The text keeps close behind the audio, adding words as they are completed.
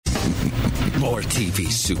More TV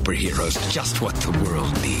superheroes, just what the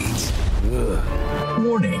world needs. Ugh.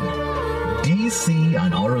 Warning. DC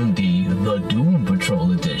on R&D, the Doom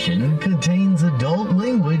Patrol edition, contains adult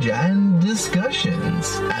language and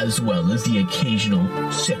discussions, as well as the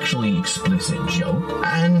occasional sexually explicit joke,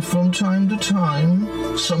 and from time to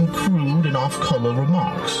time, some crude and off-color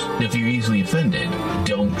remarks. If you're easily offended,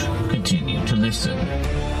 don't continue to listen.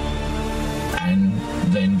 And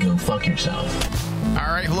then go fuck yourself. All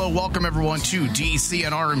right, hello, welcome everyone to DC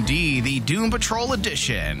and RMD, the Doom Patrol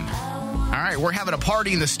edition. All right, we're having a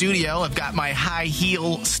party in the studio. I've got my high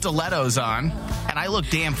heel stilettos on, and I look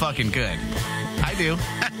damn fucking good. I do.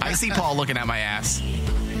 I see Paul looking at my ass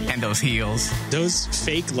and those heels. Those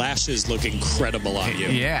fake lashes look incredible on you.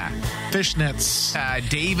 Yeah. Fishnets.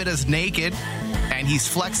 David is naked, and he's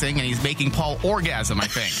flexing, and he's making Paul orgasm, I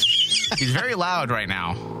think. He's very loud right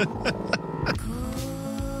now.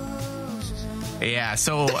 Yeah,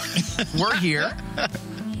 so we're here.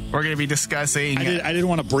 We're going to be discussing... I didn't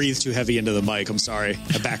want to breathe too heavy into the mic. I'm sorry.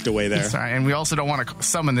 I backed away there. Sorry, and we also don't want to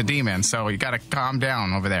summon the demon, so you got to calm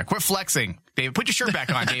down over there. Quit flexing. David, put your shirt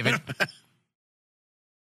back on, David.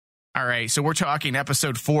 All right, so we're talking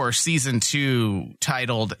episode 4, season 2,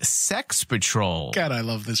 titled Sex Patrol. God, I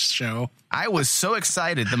love this show. I was so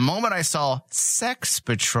excited. The moment I saw Sex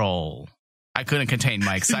Patrol, I couldn't contain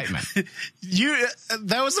my excitement.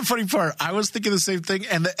 That was the funny part. I was thinking the same thing,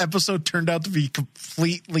 and the episode turned out to be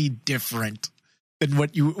completely different than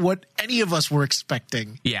what any of us were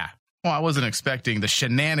expecting. Yeah. Well, I wasn't expecting the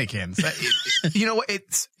shenanigans. You know,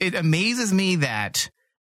 it amazes me that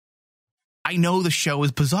I know the show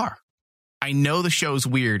is bizarre. I know the show is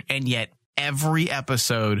weird, and yet every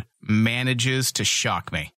episode manages to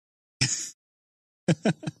shock me.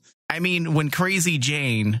 I mean, when Crazy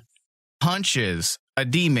Jane punches a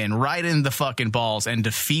demon right in the fucking balls and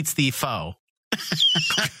defeats the foe.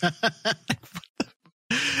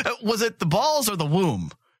 Was it the balls or the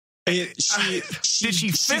womb? Did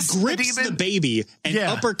she fist grips the baby and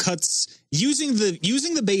uppercuts using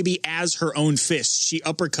the baby as her own fist. She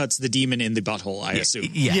uppercuts the demon in the butthole, I assume.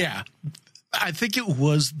 Yeah. I think it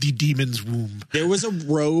was the demon's womb. There was a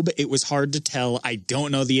robe. It was hard to tell. I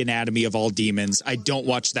don't know the anatomy of all demons. I don't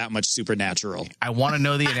watch that much Supernatural. I want to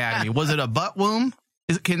know the anatomy. Was it a butt womb?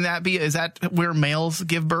 Is that where males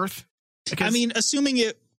give birth? Because, we're assuming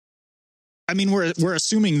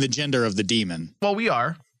the gender of the demon. Well, we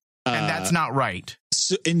are. And that's not right.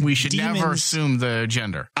 So we should never assume the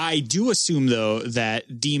gender. I do assume, though,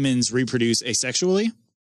 that demons reproduce asexually.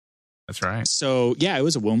 That's right. So, yeah, it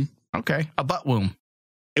was a womb. Okay, a butt womb.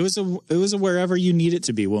 It was a wherever you need it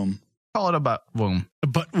to be womb. Call it a butt womb. A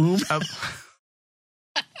butt womb?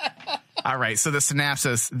 All right, so the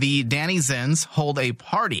synopsis. The Danny Zens hold a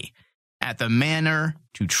party at the manor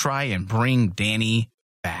to try and bring Danny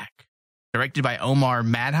back. Directed by Omar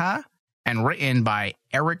Madha and written by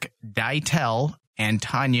Eric Deitel and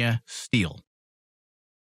Tanya Steele.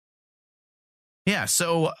 Yeah,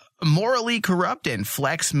 so morally corrupt and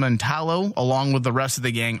Flex Montalo, along with the rest of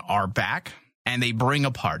the gang, are back, and they bring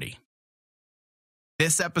a party.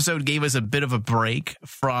 This episode gave us a bit of a break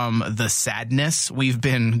from the sadness. We've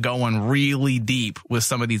been going really deep with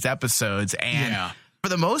some of these episodes, and for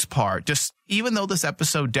the most part, just even though this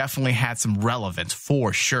episode definitely had some relevance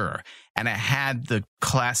for sure, and it had the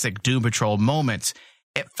classic Doom Patrol moments,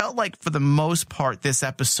 it felt like for the most part, this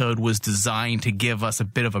episode was designed to give us a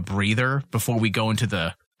bit of a breather before we go into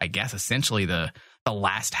the, I guess, essentially the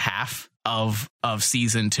last half of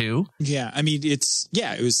season 2. Yeah, I mean, it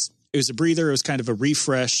was a breather. It was kind of a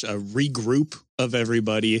refresh, a regroup of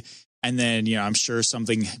everybody. And then, I'm sure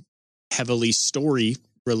something heavily story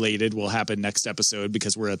related will happen next episode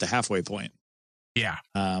because we're at the halfway point. Yeah.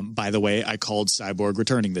 By the way, I called Cyborg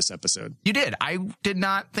returning this episode. You did. I did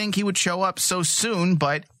not think he would show up so soon,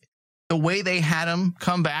 but the way they had him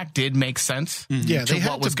come back did make sense. Mm-hmm. Yeah, to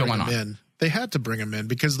what was going on. In. They had to bring him in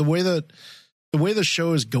because the way the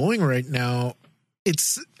show is going right now,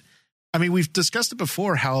 we've discussed it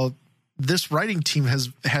before how this writing team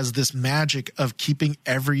has this magic of keeping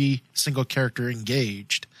every single character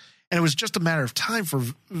engaged. And it was just a matter of time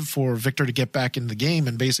for Victor to get back in the game,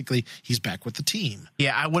 and basically he's back with the team.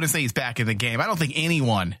 Yeah, I wouldn't say he's back in the game. I don't think any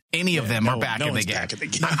of them are back in the game.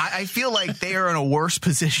 I feel like they are in a worse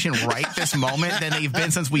position right this moment than they've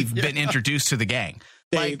been since we've been introduced to the gang.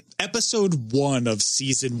 Episode 1 of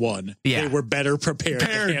season 1, they were better prepared to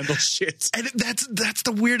handle shit. And that's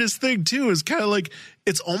the weirdest thing too, is kind of like,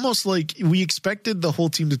 it's almost like we expected the whole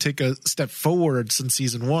team to take a step forward since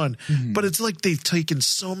season 1, but it's like they've taken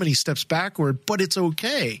so many steps backward, but it's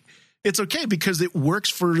okay. It's okay because it works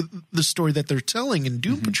for the story that they're telling in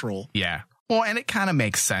Doom Patrol. Yeah. Well, and it kind of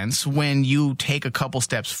makes sense when you take a couple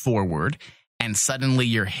steps forward and suddenly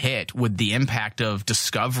you're hit with the impact of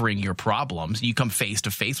discovering your problems. You come face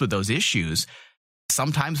to face with those issues.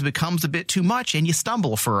 Sometimes it becomes a bit too much and you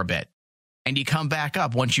stumble for a bit and you come back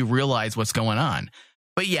up once you realize what's going on.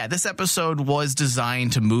 But yeah, this episode was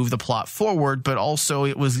designed to move the plot forward, but also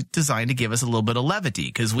it was designed to give us a little bit of levity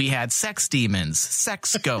because we had sex demons,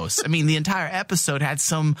 sex ghosts. I mean, the entire episode had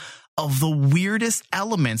some of the weirdest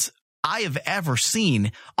elements I have ever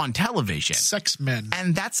seen on television. Sex men.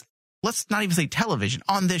 And that's, let's not even say television,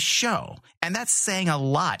 on this show. And that's saying a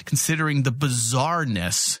lot considering the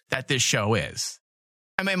bizarreness that this show is.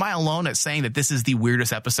 I mean, am I alone at saying that this is the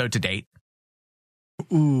weirdest episode to date?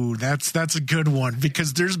 Ooh, that's a good one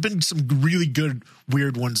because there's been some really good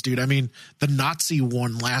weird ones, dude. I mean, the Nazi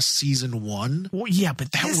one last season 1. Well, yeah,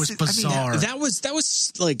 but that was bizarre. I mean, that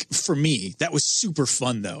was like, for me, that was super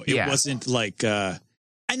fun though. It wasn't like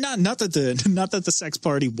and not that the sex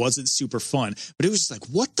party wasn't super fun, but it was just like,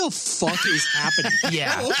 what the fuck is happening?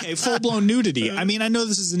 Yeah. Oh, okay, full blown nudity. I mean, I know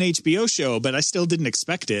this is an HBO show, but I still didn't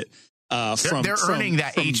expect it. They're earning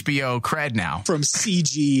that HBO cred now. From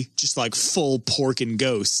CG, just like full pork and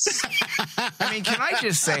ghosts. I mean, can I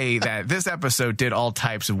just say that this episode did all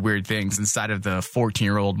types of weird things inside of the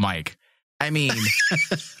 14-year-old Mike? I mean,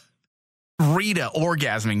 Rita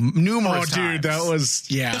orgasming numerous times. Oh, dude, that was,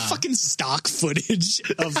 yeah. The fucking stock footage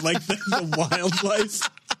of like the wildlife.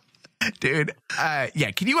 Dude,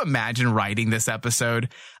 yeah, can you imagine writing this episode?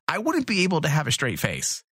 I wouldn't be able to have a straight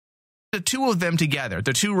face. The two of them together,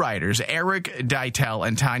 the two writers, Eric Deitel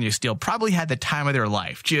and Tanya Steele, probably had the time of their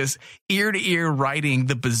life, just ear to ear writing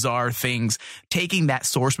the bizarre things, taking that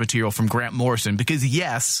source material from Grant Morrison, because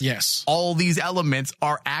yes, all these elements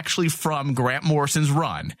are actually from Grant Morrison's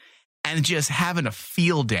run, and just having a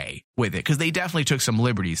field day with it, because they definitely took some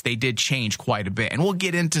liberties. They did change quite a bit, and we'll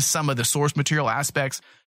get into some of the source material aspects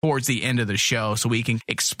towards the end of the show so we can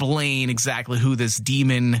explain exactly who this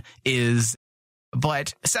demon is.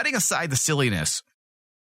 But setting aside the silliness,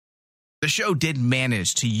 the show did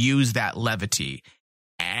manage to use that levity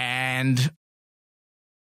and,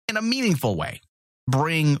 in a meaningful way,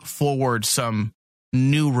 bring forward some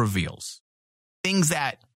new reveals. Things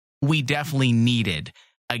that we definitely needed.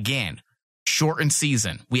 Again, shortened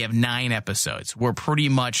season. We have 9 episodes. We're pretty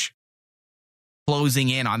much closing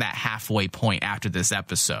in on that halfway point after this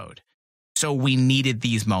episode. So we needed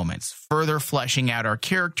these moments, further fleshing out our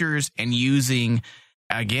characters and using,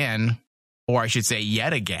 again, or I should say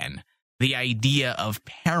yet again, the idea of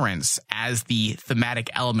parents as the thematic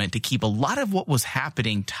element to keep a lot of what was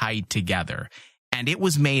happening tied together. And it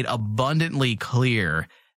was made abundantly clear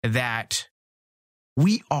that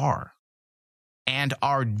we are, and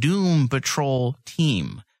our Doom Patrol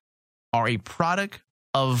team are a product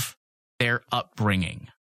of their upbringing.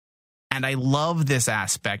 And I love this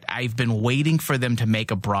aspect. I've been waiting for them to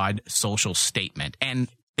make a broad social statement, and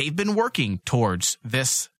they've been working towards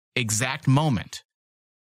this exact moment.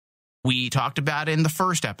 We talked about it in the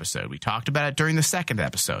first episode. We talked about it during the second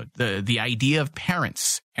episode, the idea of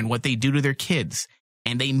parents and what they do to their kids.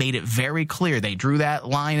 And they made it very clear. They drew that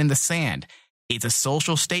line in the sand. It's a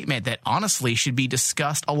social statement that honestly should be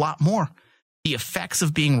discussed a lot more. The effects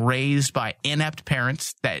of being raised by inept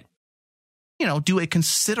parents that, you know, do a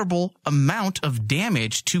considerable amount of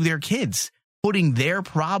damage to their kids, putting their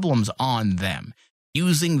problems on them,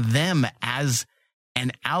 using them as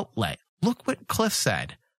an outlet. Look what Cliff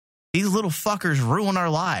said. These little fuckers ruin our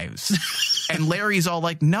lives. And Larry's all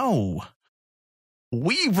like, no,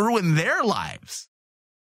 we ruin their lives.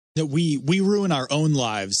 That we ruin our own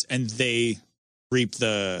lives and they reap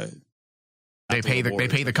the... They pay the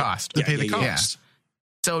cost. They pay the cost. Yeah.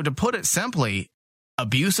 So to put it simply,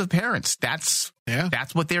 abusive parents, that's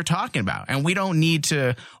what they're talking about. And we don't need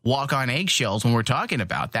to walk on eggshells when we're talking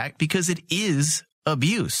about that because it is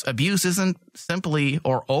abuse. Abuse isn't simply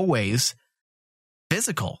or always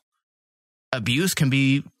physical. Abuse can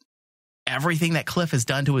be everything that Cliff has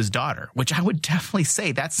done to his daughter, which I would definitely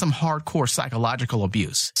say that's some hardcore psychological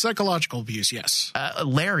abuse. Psychological abuse, yes.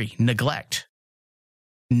 Larry, neglect.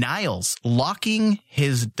 Niles, locking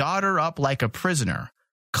his daughter up like a prisoner.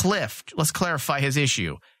 Cliff, let's clarify his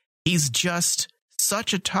issue. He's just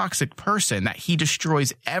such a toxic person that he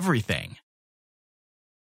destroys everything,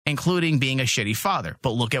 including being a shitty father.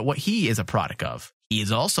 But look at what he is a product of. He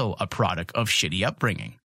is also a product of shitty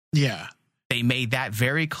upbringing. Yeah. They made that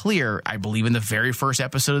very clear, I believe, in the very first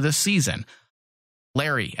episode of this season.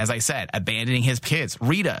 Larry, as I said, abandoning his kids.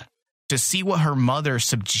 Rita, to see what her mother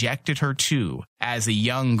subjected her to as a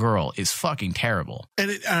young girl is fucking terrible.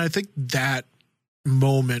 And I think that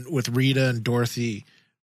moment with Rita and Dorothy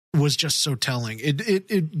was just so telling.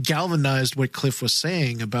 It galvanized what Cliff was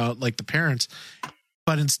saying about like the parents,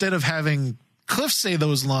 but instead of having Cliff say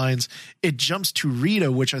those lines, it jumps to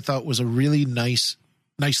Rita, which I thought was a really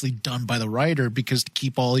nicely done by the writer, because to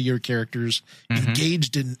keep all your characters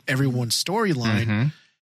engaged in everyone's storyline,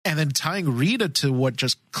 and then tying Rita to what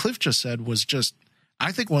just Cliff just said was just,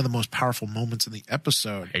 I think, one of the most powerful moments in the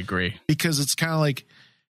episode. I agree, because it's kind of like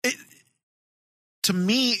to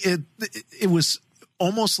me, it was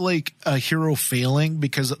almost like a hero failing,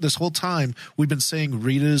 because this whole time we've been saying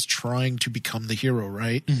Rita's trying to become the hero,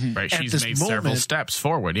 right? Right. She's made several steps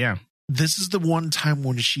forward. Yeah. This is the one time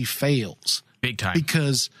when she fails. Big time.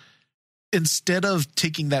 Because instead of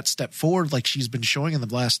taking that step forward, like she's been showing in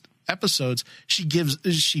the last episodes,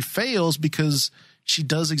 she fails because she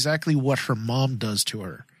does exactly what her mom does to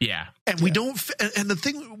her. Yeah. And we don't, and the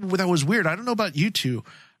thing that was weird, I don't know about you two,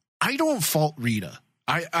 I don't fault Rita.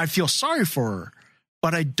 I feel sorry for her,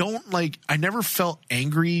 but I never felt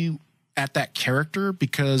angry at that character,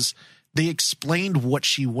 because they explained what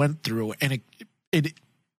she went through, and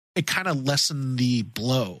it kind of lessened the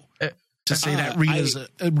blow to say that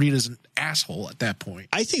Rita's an asshole at that point.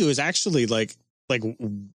 I think it was actually like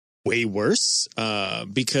way worse,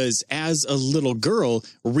 because as a little girl,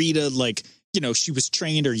 Rita, like, she was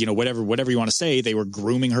trained, or, whatever you want to say, they were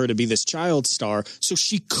grooming her to be this child star. So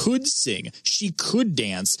she could sing, she could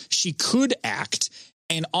dance, she could act,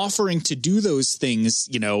 and offering to do those things,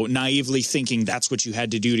 naively thinking that's what you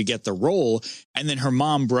had to do to get the role. And then her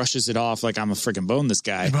mom brushes it off like, I'm a freaking bone this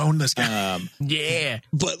guy. Yeah.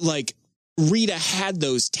 But like, Rita had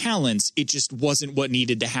those talents. It just wasn't what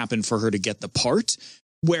needed to happen for her to get the part.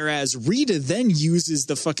 Whereas Rita then uses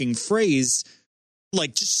the fucking phrase,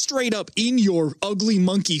 like, just straight up, in your ugly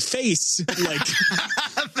monkey face. Like,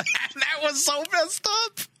 that was so messed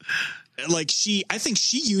up. Like, I think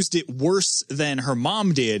she used it worse than her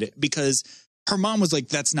mom did, because her mom was like,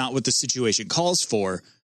 that's not what the situation calls for,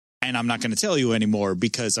 and I'm not going to tell you anymore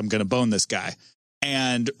because I'm going to bone this guy.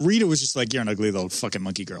 And Rita was just like, you're an ugly little fucking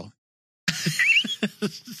monkey girl.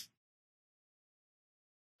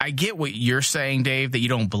 I get what you're saying, Dave, that you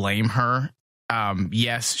don't blame her.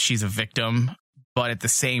 Yes, she's a victim, but at the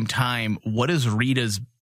same time, what is Rita's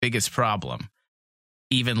biggest problem?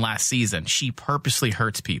 Even last season, she purposely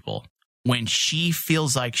hurts people. When she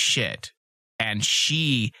feels like shit and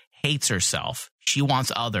she hates herself, she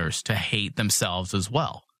wants others to hate themselves as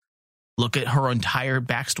well. Look at her entire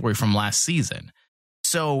backstory from last season.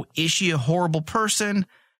 So is she a horrible person?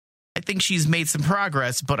 I think she's made some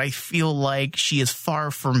progress, but I feel like she is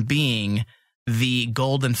far from being the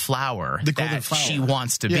golden flower she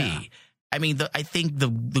wants to be. I mean, I think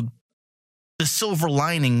the silver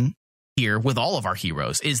lining here with all of our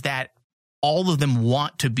heroes is that all of them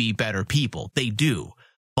want to be better people. They do,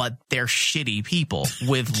 but they're shitty people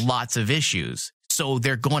with lots of issues. So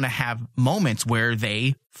they're going to have moments where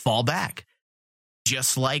they fall back.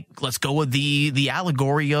 Just like, let's go with the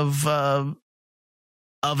allegory of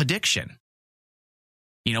addiction.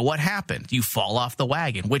 You know what happened? You fall off the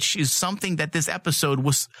wagon, which is something that this episode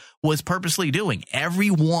was purposely doing.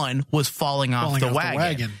 Everyone was falling off the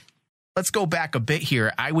wagon. Let's go back a bit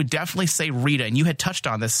here. I would definitely say Rita, and you had touched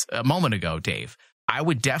on this a moment ago, Dave. I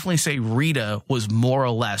would definitely say Rita was more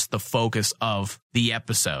or less the focus of the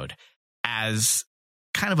episode, as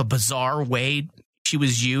kind of a bizarre way she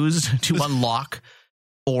was used to unlock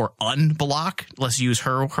or unblock. Let's use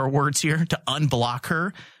her words here, to unblock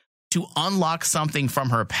her, to unlock something from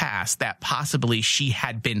her past that possibly she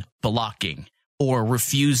had been blocking or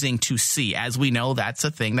refusing to see. As we know, that's a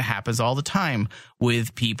thing that happens all the time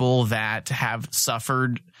with people that have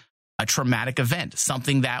suffered a traumatic event,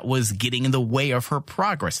 something that was getting in the way of her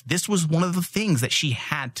progress. This was one of the things that she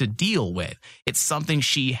had to deal with. It's something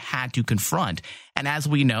she had to confront. And as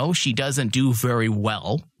we know, she doesn't do very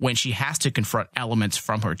well when she has to confront elements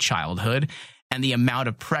from her childhood and the amount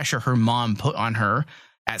of pressure her mom put on her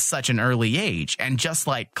at such an early age. And just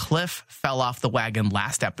like Cliff fell off the wagon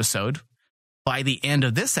last episode, by the end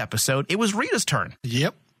of this episode, it was Rita's turn.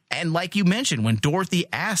 Yep. And like you mentioned, when Dorothy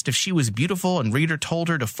asked if she was beautiful and Rita told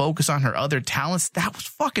her to focus on her other talents, that was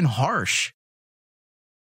fucking harsh.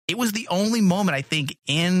 It was the only moment, I think,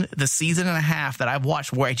 in the season and a half that I've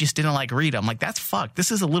watched where I just didn't like Rita. I'm like, that's fucked.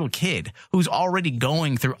 This is a little kid who's already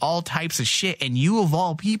going through all types of shit. And you, of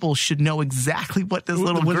all people, should know exactly what this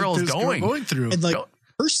little girl is going through. And like,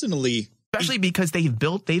 personally, especially because they've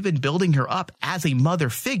been building her up as a mother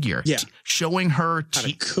figure, showing her how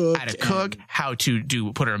to cook, how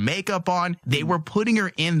to put her makeup on. They were putting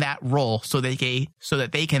her in that role so that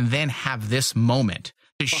they can then have this moment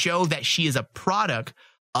to show that she is a product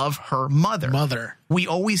of her mother. We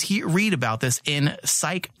always read about this in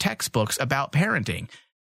psych textbooks about parenting.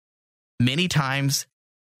 Many times,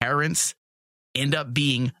 parents end up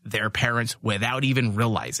being their parents without even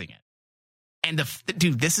realizing it. And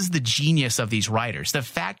dude, this is the genius of these writers. The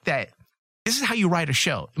fact that this is how you write a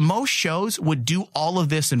show. Most shows would do all of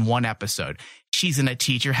this in one episode. She's going to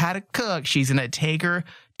teach her how to cook. She's going to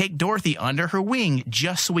take Dorothy under her wing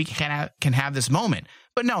just so we can have this moment.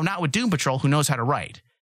 But no, not with Doom Patrol, who knows how to write.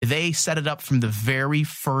 They set it up from the very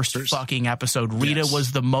first fucking episode. Rita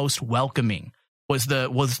was the most welcoming, was the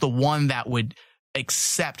one that would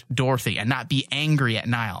accept Dorothy and not be angry at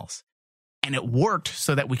Niles. And it worked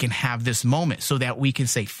so that we can have this moment, so that we can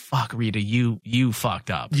say, fuck, Rita, you fucked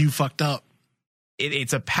up. You fucked up.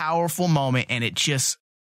 It's a powerful moment, and it just,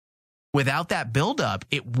 without that buildup,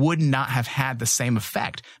 it would not have had the same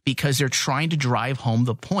effect, because they're trying to drive home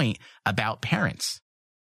the point about parents.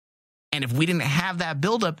 And if we didn't have that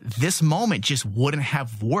buildup, this moment just wouldn't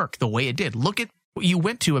have worked the way it did. Look at what you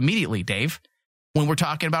went to immediately, Dave, when we're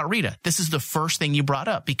talking about Rita. This is the first thing you brought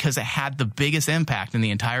up because it had the biggest impact in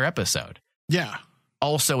the entire episode. Yeah.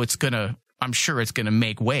 Also, I'm sure it's going to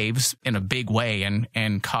make waves in a big way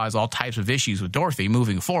and cause all types of issues with Dorothy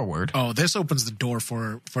moving forward. Oh, this opens the door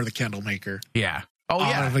for the Candlemaker. Yeah. Oh,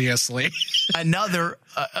 yeah. Obviously. Another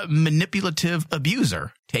manipulative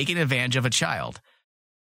abuser taking advantage of a child.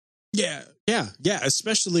 Yeah.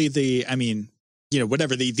 Especially the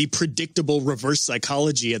predictable reverse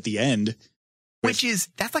psychology at the end.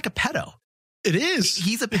 That's like a pedo. It is.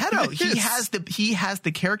 He's a pedo. He has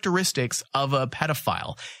the characteristics of a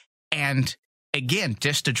pedophile. And again,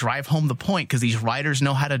 just to drive home the point, because these writers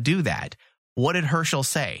know how to do that. What did Herschel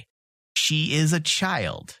say? She is a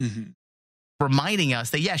child. Mm-hmm. Reminding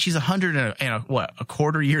us that, she's 100 and a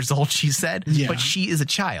quarter years old, she said, but she is a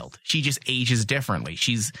child. She just ages differently.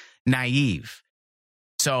 She's naive.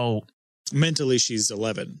 So mentally, she's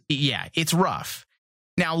 11. Yeah, it's rough.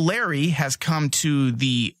 Now, Larry has come to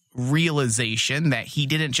the realization that he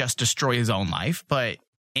didn't just destroy his own life, but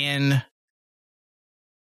in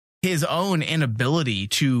his own inability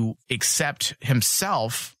to accept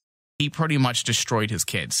himself, he pretty much destroyed his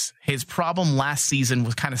kids. His problem last season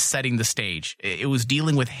was kind of setting the stage. It was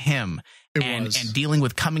dealing with him and dealing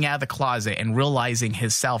with coming out of the closet and realizing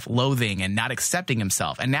his self-loathing and not accepting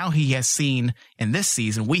himself. And now he has seen, in this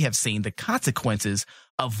season, we have seen the consequences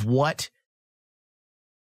of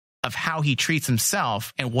how he treats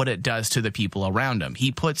himself and what it does to the people around him.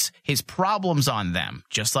 He puts his problems on them,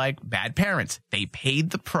 just like bad parents. They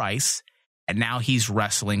paid the price, and now he's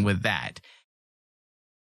wrestling with that.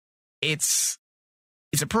 It's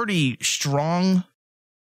a pretty strong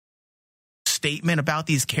statement about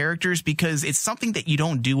these characters, because it's something that you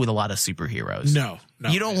don't do with a lot of superheroes. No.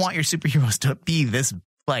 You don't want your superheroes to be this,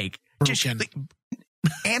 like, broken. just,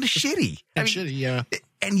 and shitty. Shitty, yeah.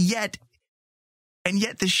 And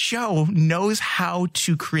yet the show knows how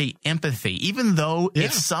to create empathy, even though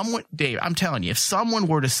if someone, Dave, I'm telling you, if someone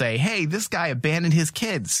were to say, hey, this guy abandoned his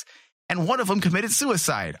kids and one of them committed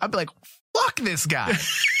suicide, I'd be like, fuck this guy.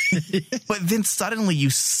 But then suddenly you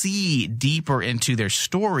see deeper into their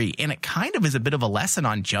story, and it kind of is a bit of a lesson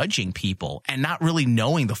on judging people and not really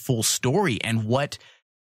knowing the full story and what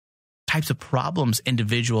types of problems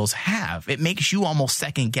individuals have. It makes you almost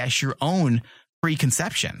second guess your own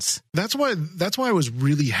preconceptions. That's why I was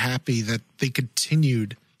really happy that they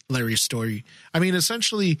continued Larry's story. I mean,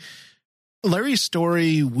 essentially, Larry's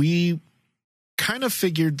story, we kind of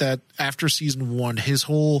figured that after season 1, his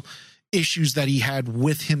whole issues that he had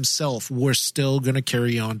with himself were still going to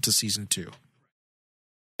carry on to season 2.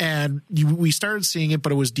 And we started seeing it,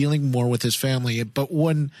 but it was dealing more with his family. But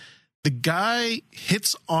when the guy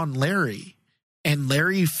hits on Larry and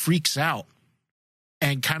Larry freaks out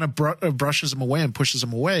and kind of brushes him away and pushes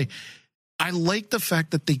him away, I like the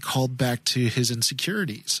fact that they called back to his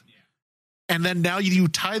insecurities. And then now you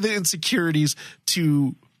tie the insecurities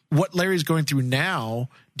to what Larry's going through now,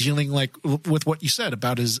 dealing like with what you said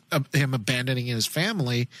about him abandoning his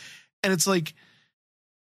family. And it's like,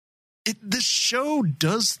 this show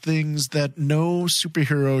does things that no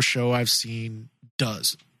superhero show I've seen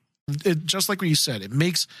does. Just like what you said, it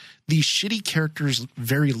makes these shitty characters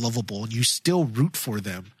very lovable, and you still root for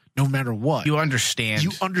them no matter what. You understand.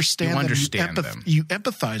 You understand them. You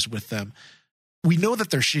empathize with them. We know that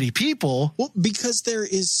they're shitty people. Well, because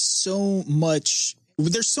there's so much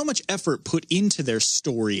effort put into their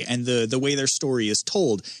story and the way their story is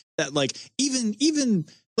told, that like even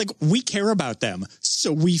like we care about them,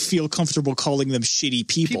 so we feel comfortable calling them shitty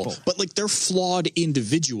people. But like, they're flawed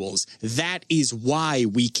individuals. That is why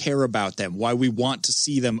we care about them, why we want to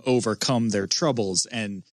see them overcome their troubles.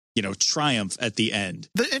 And triumph at the end,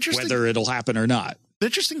 The whether it'll happen or not. The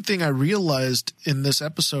interesting thing I realized in this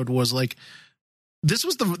episode was like, this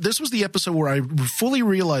was the episode where I fully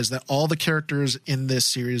realized that all the characters in this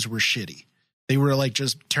series were shitty. They were like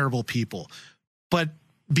just terrible people. But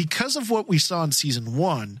because of what we saw in season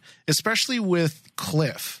 1, especially with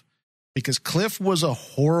Cliff, because Cliff was a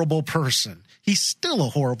horrible person. He's still a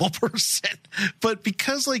horrible person. But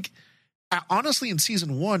because honestly, in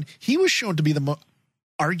season 1, he was shown to be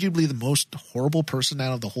arguably the most horrible person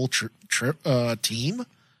out of the whole team,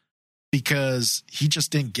 because he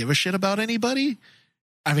just didn't give a shit about anybody.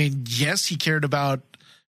 I mean, yes, he cared about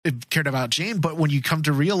Jane, but when you come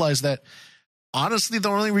to realize that, honestly, the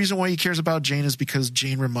only reason why he cares about Jane is because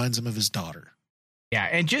Jane reminds him of his daughter. Yeah,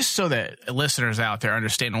 and just so that listeners out there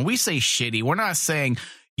understand, when we say shitty, we're not saying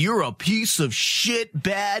you're a piece of shit,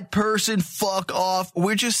 bad person, fuck off.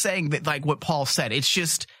 We're just saying that, like what Paul said, it's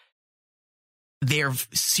just they're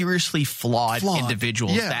seriously flawed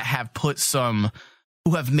individuals that have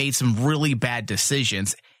who have made some really bad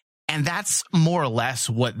decisions. And that's more or less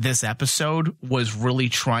what this episode was really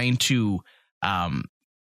trying to,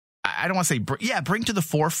 I don't want to say, bring to the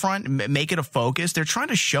forefront, make it a focus. They're trying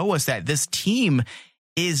to show us that this team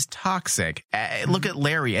is toxic. Look at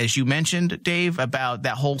Larry, as you mentioned, Dave, about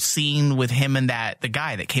that whole scene with him and the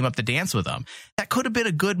guy that came up to dance with him. That could have been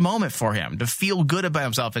a good moment for him to feel good about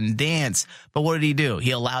himself and dance. But what did he do?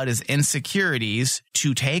 He allowed his insecurities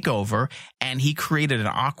to take over, and he created an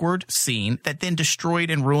awkward scene that then destroyed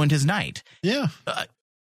and ruined his night. Yeah.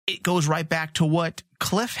 It goes right back to what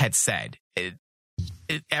Cliff had said.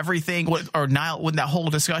 Everything, or Niles, with that whole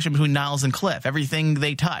discussion between Niles and Cliff, everything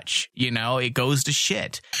they touch, it goes to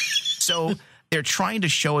shit. So they're trying to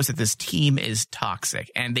show us that this team is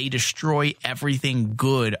toxic and they destroy everything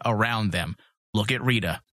good around them. Look at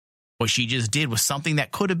Rita. What she just did was something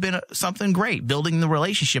that could have been something great, building the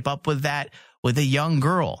relationship up with a young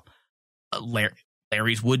girl,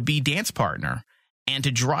 Larry's would-be dance partner. And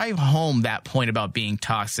to drive home that point about being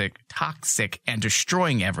toxic and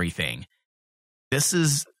destroying everything, this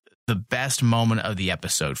is the best moment of the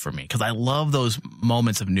episode for me, because I love those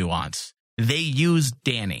moments of nuance. They use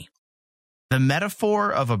Danny, the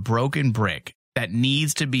metaphor of a broken brick that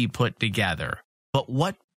needs to be put together. But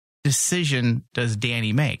what decision does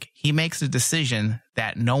Danny make? He makes a decision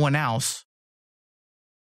that no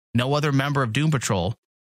other member of Doom Patrol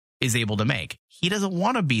is able to make. He doesn't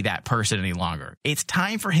want to be that person any longer. It's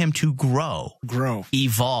time for him to grow,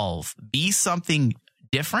 evolve, be something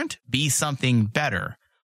different, be something better.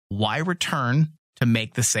 Why return to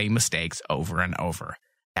make the same mistakes over and over?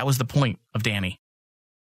 That was the point of Danny.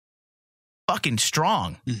 Fucking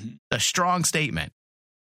strong. Mm-hmm. A strong statement.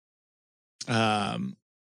 I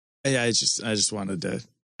just wanted to,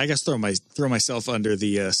 I guess, throw myself under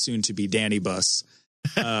the soon to be Danny bus.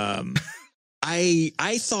 I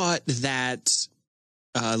thought that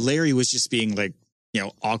Larry was just being like,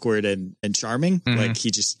 awkward and charming. Mm-hmm. Like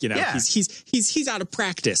he just, he's out of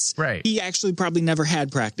practice. Right. He actually probably never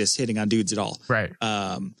had practice hitting on dudes at all. Right.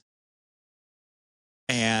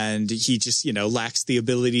 And he just, lacks the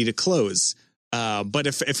ability to close. But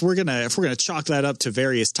if we're gonna chalk that up to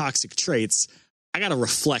various toxic traits, I got to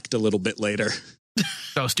reflect a little bit later.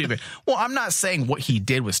 So stupid. Well, I'm not saying what he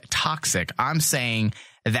did was toxic. I'm saying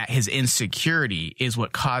that his insecurity is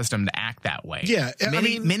what caused him to act that way. Yeah.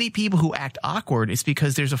 Many people who act awkward, it's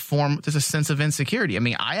because there's a sense of insecurity. I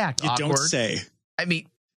mean, I act awkward. You don't say. I mean,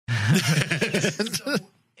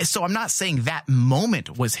 so I'm not saying that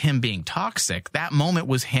moment was him being toxic. That moment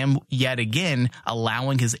was him yet again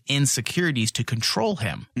allowing his insecurities to control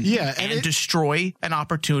him. Yeah. And destroy an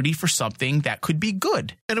opportunity for something that could be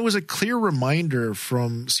good. And it was a clear reminder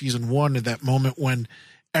from season 1 at that moment when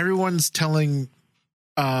everyone's telling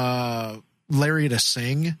Larry to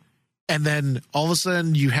sing, and then all of a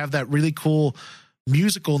sudden you have that really cool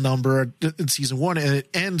musical number in season 1, and it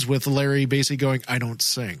ends with Larry basically going, "I don't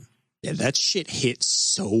sing." Yeah, that shit hit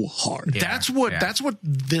so hard. Yeah, that's what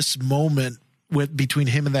this moment between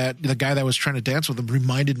him and the guy that was trying to dance with him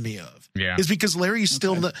reminded me of. Yeah, is because Larry's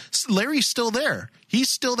still there. He's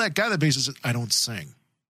still that guy that basically says, "I don't sing,"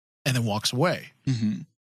 and then walks away. Mm-hmm.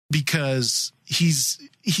 Because he's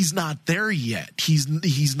not there yet.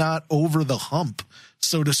 He's not over the hump,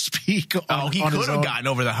 so to speak. He could have gotten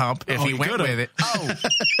over the hump if he went with it. Oh,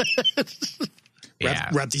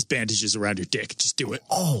 wrap these bandages around your dick. Just do it.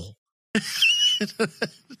 Oh,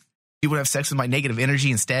 you would have sex with my negative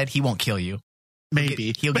energy instead. He won't kill you.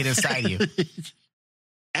 Maybe he'll get inside you.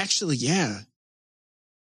 Actually, yeah.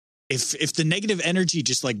 if the negative energy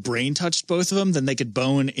just like brain touched both of them, then they could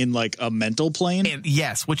bone in like a mental plane. And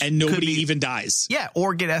yes, and nobody even dies. Yeah,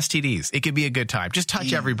 or get STDs. It could be a good time. Just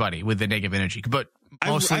touch everybody with the negative energy, but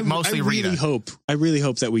mostly Rita. I really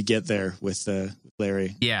hope that we get there with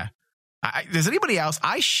Larry. Yeah. Does anybody else?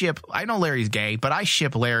 I know Larry's gay, but I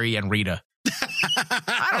ship Larry and Rita.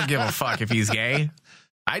 I don't give a fuck if he's gay.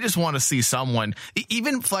 I just want to see someone,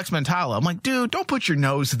 even Flex Mentala. I'm like, dude, don't put your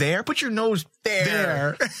nose there. Put your nose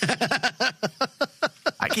there.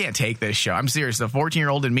 I can't take this show. I'm serious. The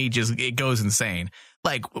 14-year-old in me it goes insane.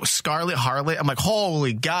 Like Scarlett Harlot. I'm like,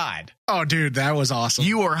 holy God. Oh, dude, that was awesome.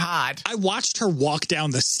 You are hot. I watched her walk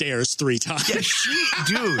down the stairs 3 times. Yeah,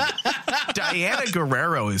 dude, Diana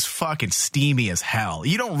Guerrero is fucking steamy as hell.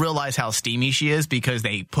 You don't realize how steamy she is because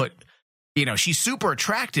they put, she's super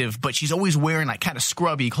attractive, but she's always wearing like kind of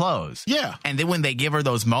scrubby clothes. Yeah. And then when they give her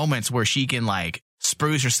those moments where she can like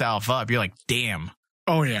spruce herself up, you're like, damn.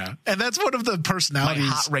 Oh yeah. And that's one of the personalities. My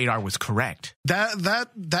hot radar was correct.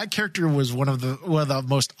 That character was one of the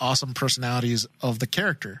most awesome personalities of the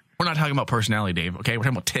character. We're not talking about personality, Dave. Okay. We're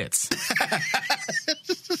talking about tits.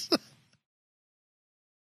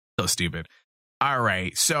 So stupid. All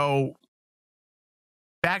right. So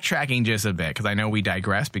backtracking just a bit, because I know we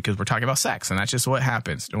digress because we're talking about sex, and that's just what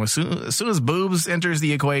happens. And as soon as boobs enters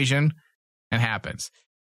the equation, it happens.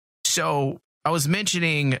 So I was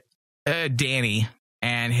mentioning Danny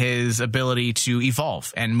and his ability to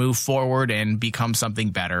evolve and move forward and become something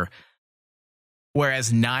better,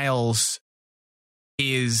 whereas Niles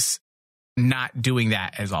is not doing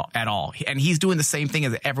that at all. And he's doing the same thing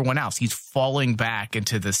as everyone else. He's falling back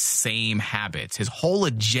into the same habits. His whole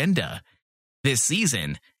agenda this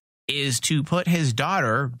season is to put his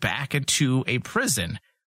daughter back into a prison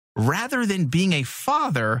rather than being a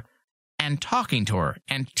father and talking to her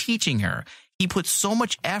and teaching her. He puts so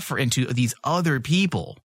much effort into these other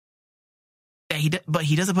people but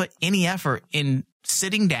he doesn't put any effort in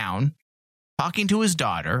sitting down, talking to his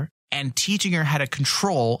daughter, and teaching her how to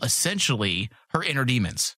control, essentially, her inner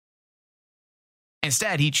demons.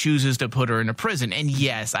 Instead, he chooses to put her in a prison. And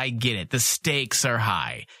yes, I get it. The stakes are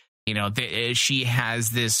high. She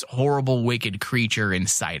has this horrible, wicked creature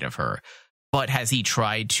inside of her. But has he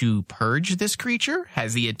tried to purge this creature?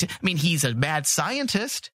 He's a mad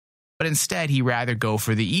scientist, but instead he'd rather go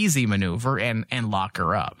for the easy maneuver and lock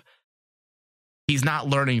her up. He's not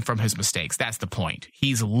learning from his mistakes. That's the point.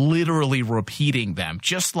 He's literally repeating them,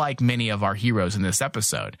 just like many of our heroes in this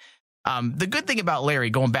episode. The good thing about Larry,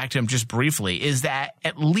 going back to him just briefly, is that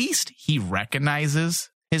at least he recognizes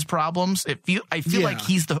his problems. I feel like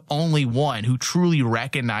he's the only one who truly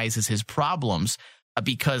recognizes his problems,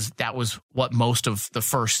 because that was what most of the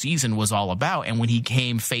first season was all about. And when he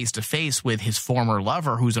came face to face with his former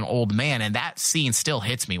lover, who's an old man, and that scene still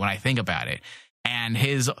hits me when I think about it. And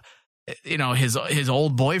his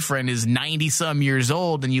old boyfriend is 90 some years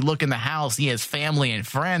old, and you look in the house, he has family and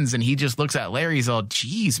friends, and he just looks at Larry. He's all,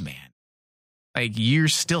 geez, man, like, you're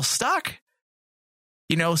still stuck.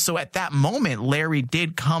 So at that moment, Larry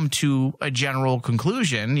did come to a general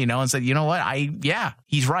conclusion, and said, you know what?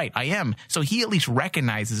 He's right. I am. So he at least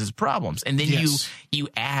recognizes his problems. And then you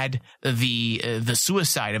add the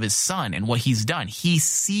suicide of his son and what he's done. He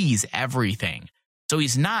sees everything. So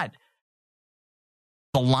he's not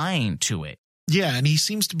blind to it. Yeah. And he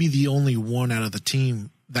seems to be the only one out of the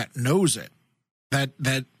team that knows it,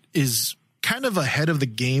 that is kind of ahead of the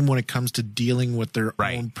game when it comes to dealing with their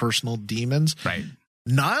own personal demons. Right.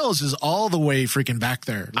 Niles is all the way freaking back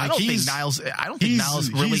there. I don't think Niles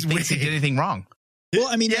really thinks he did anything wrong. Well,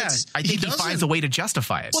 I mean, I think he finds a way to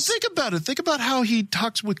justify it. Well, think about it. Think about how he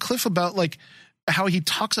talks with Cliff about, like, how he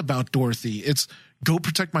talks about Dorothy. It's, go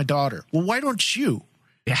protect my daughter. Well, why don't you?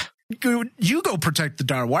 Yeah. You go protect the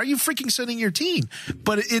daughter. Why are you freaking sending your team?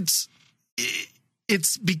 But it's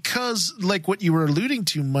because, like what you were alluding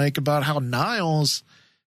to, Mike, about how Niles,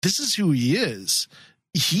 this is who he is.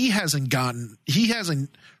 He hasn't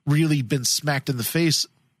really been smacked in the face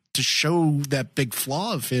to show that big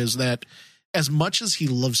flaw of his, that as much as he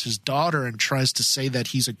loves his daughter and tries to say that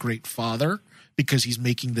he's a great father because he's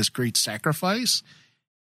making this great sacrifice,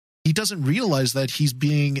 he doesn't realize that he's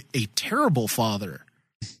being a terrible father.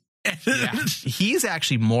 Yeah. He's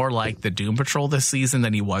actually more like the Doom Patrol this season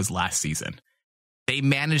than he was last season. They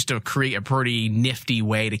managed to create a pretty nifty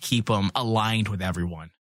way to keep him aligned with everyone.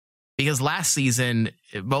 Because last season,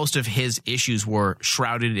 most of his issues were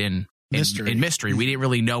shrouded in mystery. We didn't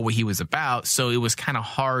really know what he was about, so it was kind of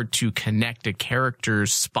hard to connect a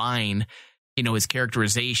character's spine, his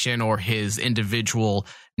characterization or his individual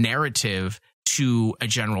narrative to a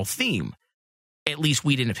general theme. at least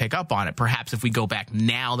we didn't pick up on it. Perhaps if we go back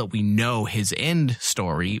now that we know his end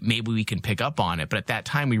story, maybe we can pick up on it. But at that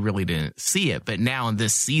time, we really didn't see it. But now in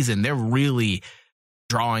this season, they're really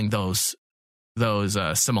drawing those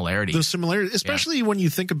similarities. Those similarities, especially when you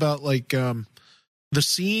think about like the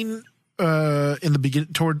scene in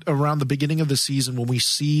the around the beginning of the season when we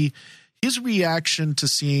see his reaction to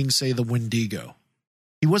seeing, say, the Wendigo.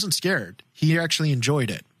 He wasn't scared. He actually enjoyed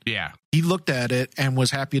it. Yeah. He looked at it and was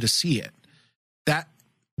happy to see it.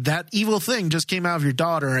 That evil thing just came out of your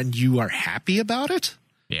daughter and you are happy about it?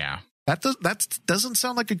 Yeah. That doesn't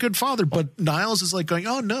sound like a good father, but Niles is like going,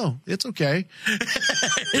 oh no, it's okay.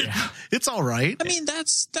 It's all right. I mean,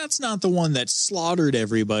 that's not the one that slaughtered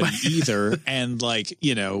everybody either. And like,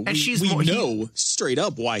 you know, we know straight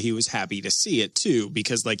up why he was happy to see it too,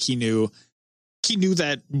 because like he knew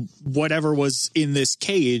that whatever was in this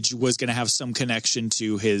cage was going to have some connection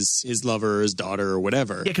to his lover or his daughter or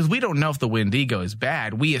whatever. Yeah, because we don't know if the Wendigo is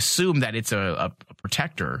bad. We assume that it's a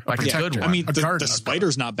protector, like a good one. I mean, the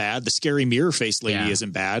spider's not bad. The scary mirror-faced lady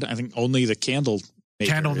isn't bad. I think only the candlemaker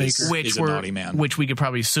is a naughty man. Which we could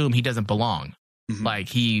probably assume he doesn't belong. Mm-hmm. Like,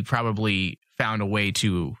 he probably found a way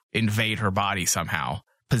to invade her body somehow,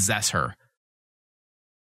 possess her.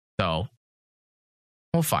 So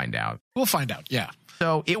we'll find out. Yeah.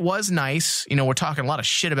 So it was nice. You know, we're talking a lot of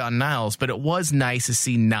shit about Niles, but it was nice to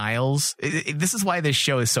see Niles. This is why this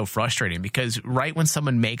show is so frustrating, because right when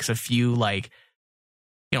someone makes a few, like,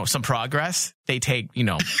 you know, some progress, they take,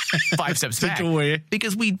 5 steps back. Away.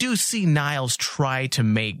 Because we do see Niles try to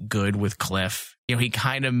make good with Cliff. You know, they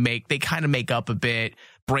kind of make up a bit,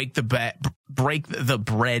 break the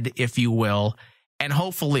bread, if you will. And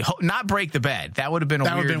hopefully not break the bed. That would have been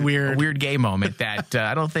a weird gay moment that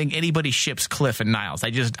I don't think anybody ships Cliff and Niles.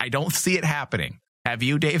 I don't see it happening. Have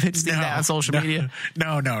you, David, seen that on social media?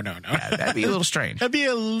 No. Yeah, that'd be a little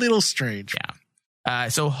strange. Yeah.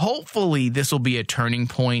 So hopefully this will be a turning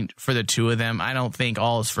point for the two of them. I don't think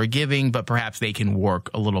all is forgiving, but perhaps they can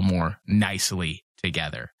work a little more nicely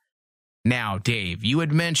together. Now, Dave, you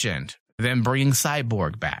had mentioned them bringing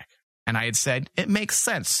Cyborg back. And I had said, it makes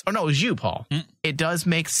sense. Oh, no, it was you, Paul. It does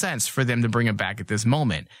make sense for them to bring him back at this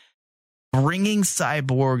moment. Bringing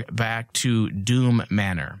Cyborg back to Doom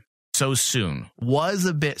Manor so soon was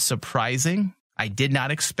a bit surprising. I did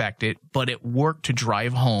not expect it, but it worked to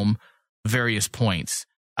drive home various points,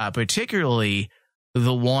 particularly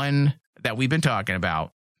the one that we've been talking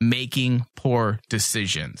about, making poor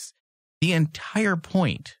decisions. The entire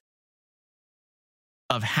point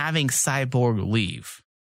of having Cyborg leave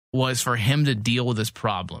was for him to deal with his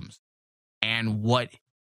problems. And what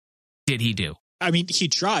did he do? I mean, he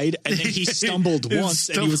tried, and then he stumbled once,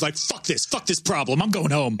 and he was like, fuck this problem. I'm going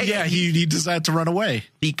home. Yeah, he decided to run away.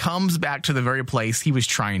 He comes back to the very place he was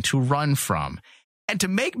trying to run from. And to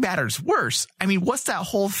make matters worse, I mean, what's that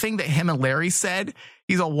whole thing that him and Larry said?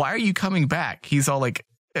 He's all, why are you coming back? He's all like,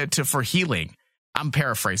 for healing. I'm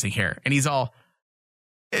paraphrasing here. And he's all,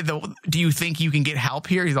 do you think you can get help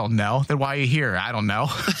here? He's all, no. Then why are you here? I don't know.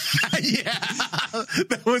 Yeah,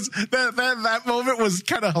 that moment was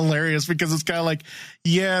kind of hilarious, because it's kind of like,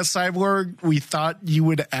 yeah, Cyborg, we thought you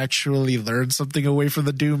would actually learn something away from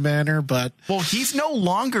the Doom Manor, but he's no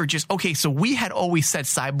longer just okay. So we had always said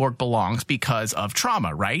Cyborg belongs because of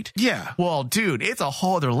trauma, right? Yeah. Well, dude, it's a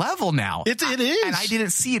whole other level now. It is, and I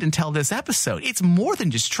didn't see it until this episode. It's more than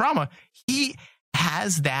just trauma. He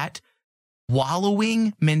has that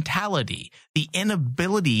wallowing mentality, the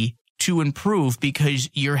inability to improve because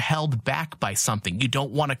you're held back by something. You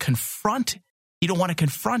don't want to confront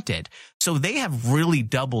it. So they have really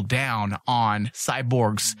doubled down on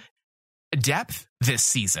Cyborg's depth this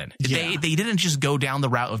season. Yeah. They didn't just go down the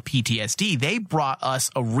route of PTSD. They brought us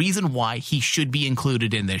a reason why he should be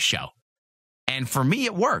included in this show. And for me,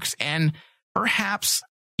 it works. And perhaps,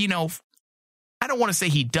 I don't want to say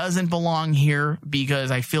he doesn't belong here, because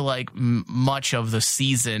I feel like much of the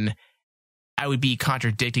season, I would be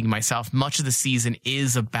contradicting myself. Much of the season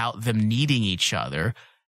is about them needing each other.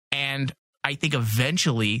 And I think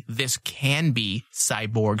eventually this can be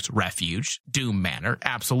Cyborg's refuge, Doom Manor.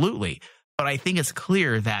 Absolutely. But I think it's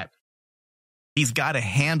clear that he's got to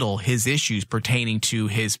handle his issues pertaining to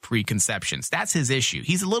his preconceptions. That's his issue.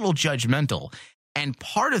 He's a little judgmental. And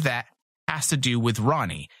part of that has to do with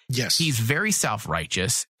Ronnie. Yes. He's very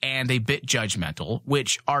self-righteous and a bit judgmental,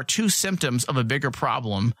 which are two symptoms of a bigger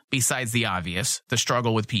problem besides the obvious, the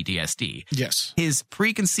struggle with PTSD. Yes. His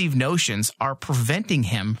preconceived notions are preventing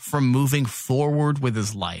him from moving forward with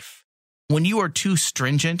his life. When you are too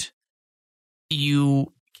stringent,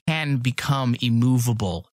 you can become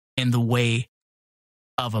immovable in the way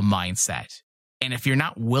of a mindset. And if you're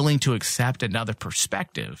not willing to accept another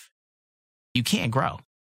perspective, you can't grow.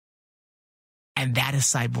 And that is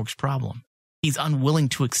Cyborg's problem. He's unwilling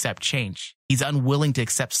to accept change. He's unwilling to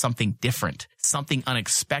accept something different, something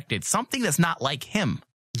unexpected, something that's not like him.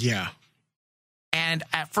 Yeah. And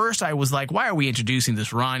at first I was like, why are we introducing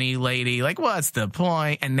this Ronnie lady? Like, what's the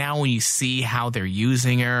point? And now when you see how they're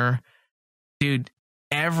using her, dude,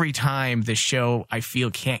 every time the show I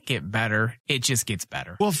feel can't get better, it just gets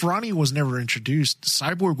better. Well, if Ronnie was never introduced,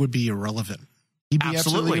 Cyborg would be irrelevant. He'd be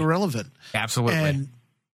absolutely irrelevant. Absolutely. And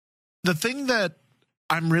the thing that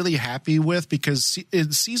I'm really happy with, because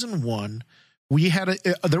in season 1, we had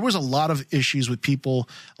there was a lot of issues with people,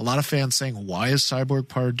 a lot of fans saying, why is Cyborg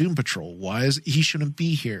part of Doom Patrol? Why is he shouldn't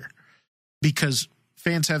be here? Because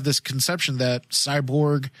fans have this conception that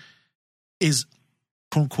Cyborg is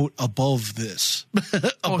quote unquote above this.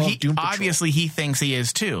 Above Doom Patrol. Obviously he thinks he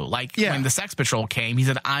is too. Like when the Sex Patrol came, he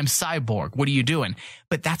said, I'm Cyborg. What are you doing?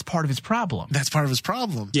 But that's part of his problem. That's part of his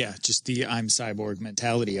problem. Yeah, just the I'm Cyborg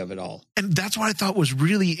mentality of it all. And that's what I thought was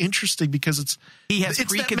really interesting, because he has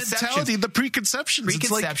that mentality, the preconceptions.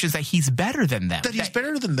 Preconceptions that he's better than them. That he's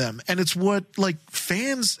better than them. And it's what like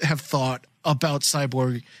fans have thought about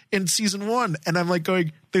Cyborg in season 1. And I'm like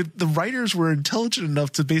going, the writers were intelligent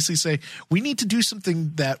enough to basically say, we need to do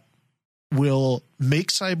something that will make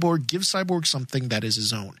Cyborg, give Cyborg something that is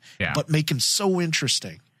his own, but make him so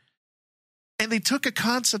interesting. And they took a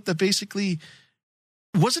concept that basically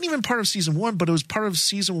wasn't even part of season 1, but it was part of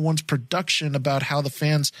season 1's production about how the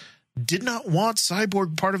fans did not want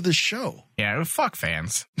Cyborg part of this show. Yeah, fuck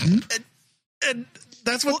fans. And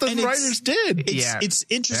that's what the writers did. It's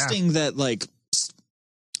interesting that, like,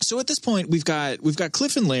 so at this point we've got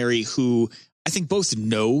Cliff and Larry, who I think both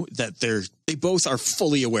know that they both are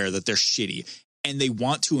fully aware that they're shitty and they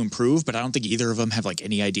want to improve, but I don't think either of them have like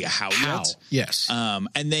any idea how yet. Yes.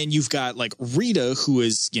 And then you've got like Rita, who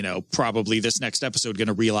is, probably this next episode going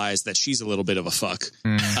to realize that she's a little bit of a fuck.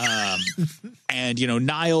 And,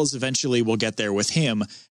 Niles eventually will get there with him,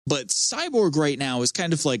 but Cyborg right now is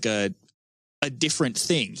kind of like a different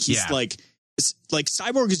thing. He's like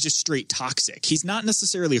Cyborg is just straight toxic. He's not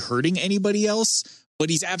necessarily hurting anybody else, but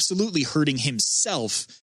he's absolutely hurting himself,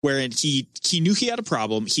 wherein he knew he had a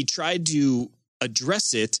problem. He tried to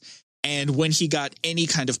address it. And when he got any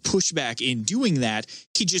kind of pushback in doing that,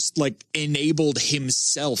 he just like enabled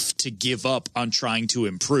himself to give up on trying to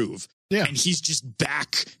improve. Yeah. And he's just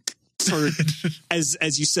back for,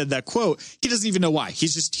 as you said, that quote, he doesn't even know why.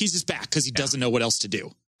 He's just back because he doesn't know what else to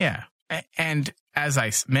do. Yeah. And as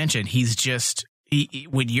I mentioned, he's just,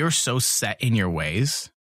 when you're so set in your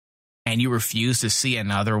ways and you refuse to see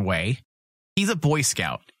another way, he's a Boy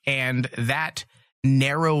Scout. And that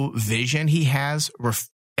narrow vision he has,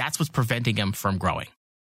 that's what's preventing him from growing.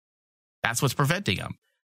 That's what's preventing him.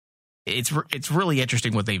 It's really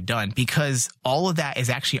interesting what they've done, because all of that is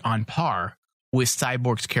actually on par with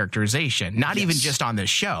Cyborg's characterization, not even just on this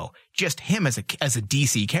show, just him as a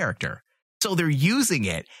DC character. So they're using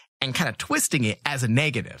it and kind of twisting it as a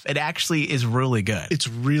negative. It actually is really good. It's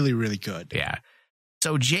really, really good. Yeah.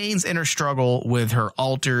 So Jane's inner struggle with her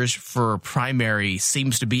alters for Primary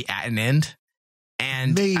seems to be at an end.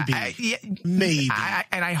 And maybe.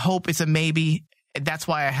 And I hope it's a maybe. That's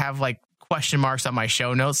why I have like question marks on my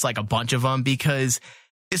show notes, like a bunch of them, because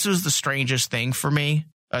this was the strangest thing for me,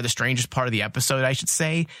 or the strangest part of the episode, I should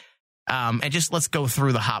say. And just let's go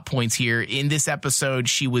through the hot points here. In this episode,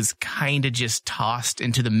 she was kind of just tossed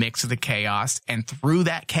into the mix of the chaos. And through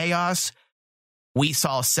that chaos, we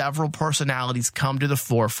saw several personalities come to the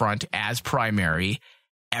forefront as Primary.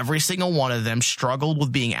 Every single one of them struggled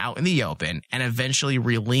with being out in the open and eventually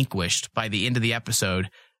relinquished, by the end of the episode,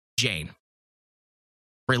 Jane.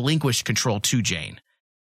 Relinquished control to Jane.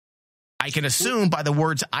 I can assume by the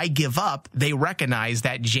words "I give up," they recognize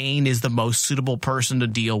that Jane is the most suitable person to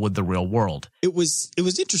deal with the real world. It was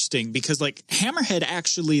interesting because like Hammerhead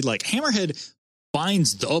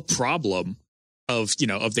finds the problem of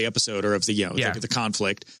the episode, or of the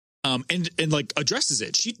conflict, and like addresses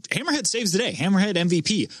it. Hammerhead saves the day. Hammerhead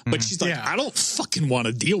MVP, but she's like, I don't fucking want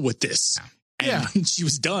to deal with this. And she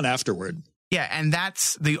was done afterward. Yeah, and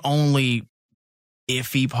that's the only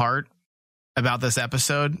iffy part about this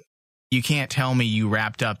episode. You can't tell me you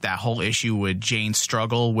wrapped up that whole issue with Jane's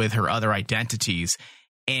struggle with her other identities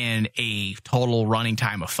in a total running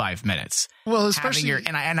time of 5 minutes. Well, especially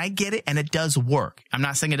and I get it, and it does work. I'm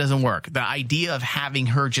not saying it doesn't work. The idea of having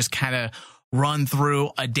her just kind of run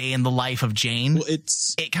through a day in the life of Jane,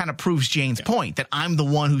 it kind of proves Jane's point that I'm the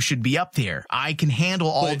one who should be up there. I can handle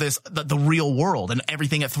all this, the real world and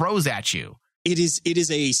everything it throws at you. It is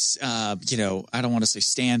a I don't want to say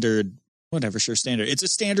standard whatever, sure, standard. It's a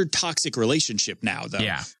standard toxic relationship now, though.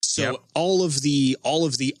 Yeah. So all of the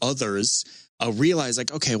others realize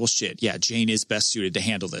like, okay, well, shit, yeah, Jane is best suited to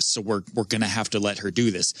handle this, so we're gonna have to let her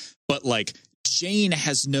do this. But like, Jane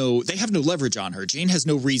they have no leverage on her. Jane has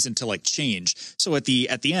no reason to like change. So at the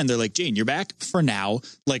end, they're like, Jane, you're back for now.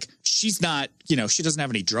 Like, she's not, she doesn't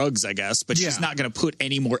have any drugs, I guess, but she's not going to put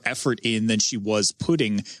any more effort in than she was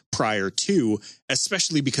putting prior to,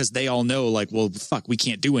 especially because they all know like, well, fuck, we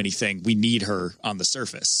can't do anything. We need her on the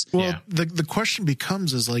surface. Well, the question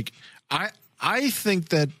becomes is like, I think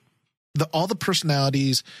that all the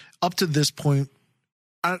personalities up to this point,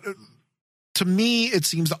 to me, it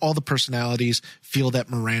seems that all the personalities feel that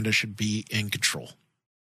Miranda should be in control.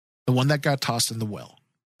 The one that got tossed in the well.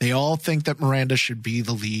 They all think that Miranda should be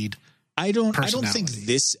the lead. I don't think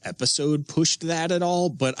this episode pushed that at all,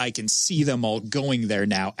 but I can see them all going there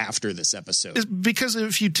now after this episode. It's because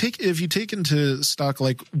if you take into stock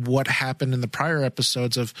like what happened in the prior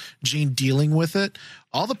episodes of Jane dealing with it,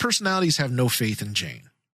 all the personalities have no faith in Jane.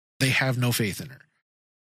 They have no faith in her.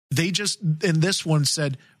 They just, in this one,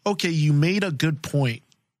 said, okay, you made a good point.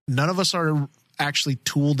 None of us are actually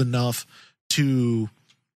tooled enough to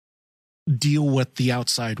deal with the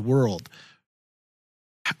outside world.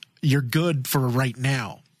 You're good for right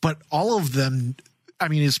now. But all of them, I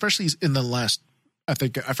mean, especially in the last, I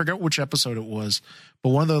forgot which episode it was, but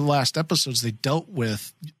one of the last episodes they dealt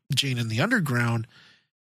with Jane in the underground,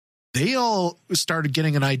 they all started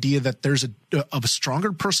getting an idea that there's a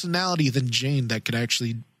stronger personality than Jane that could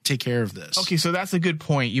actually take care of this. Okay, so that's a good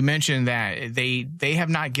point. You mentioned that they have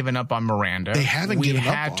not given up on Miranda. They haven't given up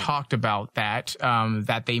on her. We had talked about that,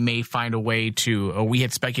 that they may find a way to, we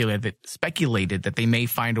had speculated that they may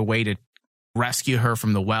find a way to rescue her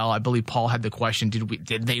from the well. I believe Paul had the question,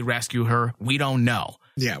 did they rescue her? We don't know.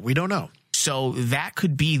 Yeah, we don't know. So that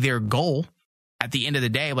could be their goal at the end of the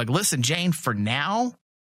day. Like, listen, Jane, for now,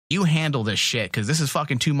 you handle this shit because this is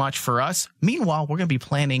fucking too much for us. Meanwhile, we're going to be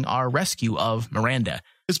planning our rescue of Miranda.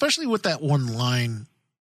 Especially with that one line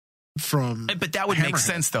from But that would make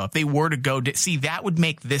sense, though. If they were to go... See, that would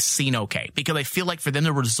make this scene okay. Because I feel like for them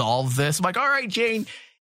to resolve this, I'm like, all right, Jane.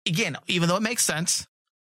 Again, even though it makes sense,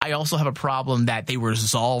 I also have a problem that they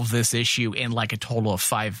resolve this issue in like a total of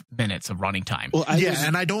 5 minutes of running time. Well,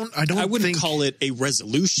 I wouldn't call it a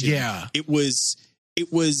resolution. Yeah. It was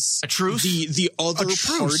a truce. The other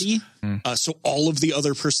party. So all of the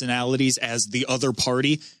other personalities as the other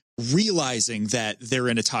party realizing that they're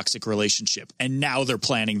in a toxic relationship and now they're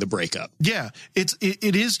planning the breakup. Yeah, it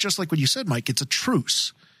is just like what you said, Mike. It's a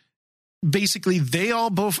truce. Basically, they all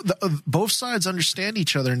both sides understand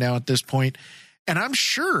each other now at this point, and I'm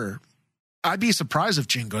sure I'd be surprised if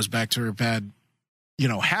Jane goes back to her bad,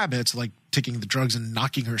 habits like taking the drugs and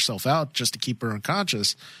knocking herself out just to keep her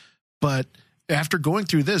unconscious. But after going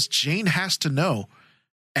through this, Jane has to know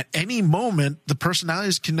at any moment the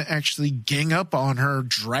personalities can actually gang up on her,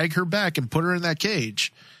 drag her back, and put her in that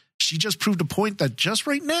cage. She just proved a point that just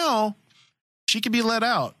right now she can be let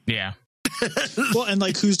out. Yeah. Well, and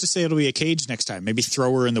like, who's to say it'll be a cage next time? Maybe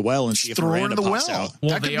throw her in the well and see if Miranda pops out.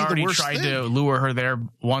 Well, they already tried to lure her there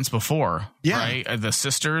once before, right? The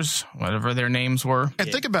sisters, whatever their names were.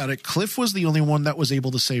 And think about it. Cliff was the only one that was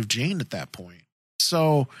able to save Jane at that point.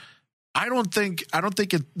 So I don't think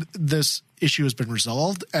this issue has been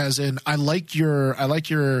resolved. As in, I like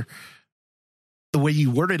the way you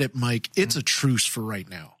worded it, Mike. It's a truce for right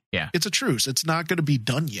now. Yeah, it's a truce. It's not going to be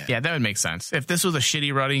done yet. Yeah, that would make sense. If this was a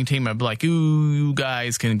shitty running team, I'd be like, "Ooh, you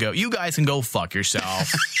guys can go fuck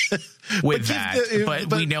yourself." With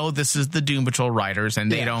but we know this is the Doom Patrol writers,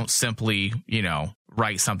 and they don't simply,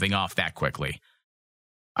 write something off that quickly.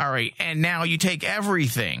 All right, and now you take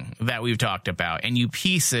everything that we've talked about and you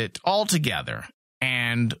piece it all together.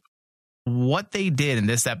 And what they did in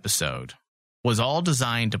this episode was all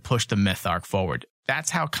designed to push the myth arc forward. That's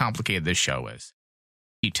how complicated this show is.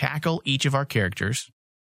 You tackle each of our characters,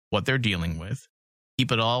 what they're dealing with,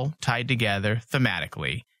 keep it all tied together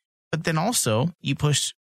thematically, but then also you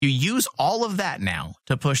use all of that now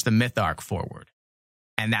to push the myth arc forward.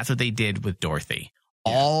 And that's what they did with Dorothy.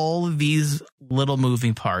 Yeah. All of these little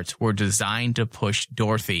moving parts were designed to push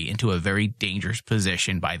Dorothy into a very dangerous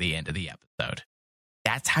position by the end of the episode.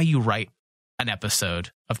 That's how you write an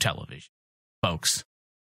episode of television, folks.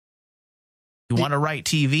 You want to write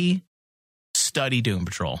TV? Study Doom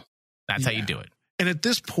Patrol. That's how you do it. And at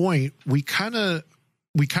this point, we kind of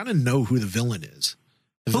know who the villain is.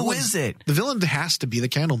 Who is it? The villain has to be the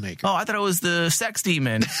Candlemaker. Oh, I thought it was the sex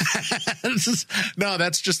demon. No,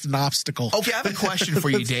 that's just an obstacle. Okay, I have a question for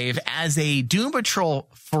you, Dave. As a Doom Patrol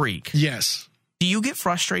freak, yes, do you get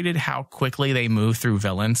frustrated how quickly they move through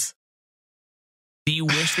villains? Do you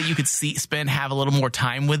wish that you could have a little more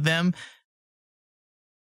time with them?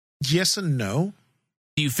 Yes and no.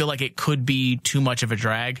 Do you feel like it could be too much of a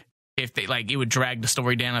drag? If they it would drag the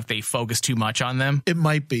story down if they focus too much on them? It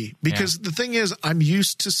might be, because the thing is, I'm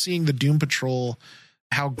used to seeing the Doom Patrol,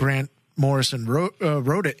 how Grant Morrison wrote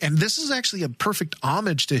it, and this is actually a perfect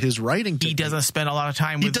homage to his writing technique. He doesn't spend a lot of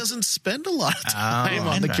time with... He doesn't spend a lot of time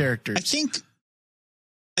on the characters. I think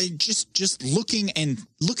just looking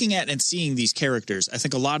at and seeing these characters, I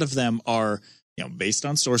think a lot of them are, based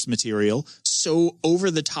on source material, so over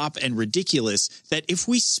the top and ridiculous that if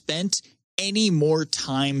we spent any more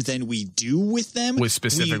time than we do with them, with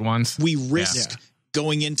specific ones, we risk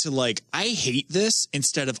going into I hate this,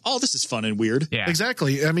 instead of, oh, this is fun and weird. Yeah,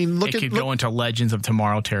 exactly. I mean, look, go into Legends of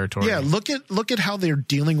Tomorrow territory. Yeah, look at how they're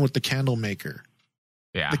dealing with the Candlemaker.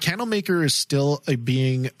 Yeah, the Candlemaker is still a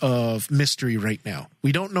being of mystery right now.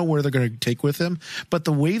 We don't know where they're going to take with him, but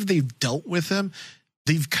the way they've dealt with him,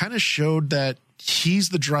 they've kind of showed that he's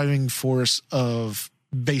the driving force of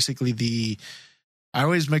basically I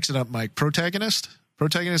always mix it up, Mike. Protagonist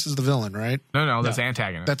is the villain, right? No, that's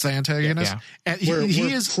antagonist. That's the antagonist. Yeah. And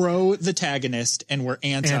he is pro the tagonist, and we're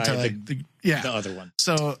anti the other one.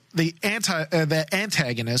 So the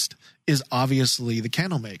antagonist is obviously the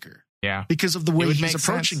Candlemaker. Yeah, because of the way he's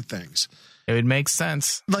approaching things. It would make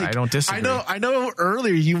sense. I don't disagree. I know.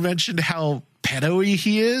 Earlier you mentioned how pedo-y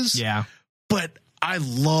he is. Yeah, but I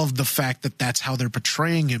love the fact that that's how they're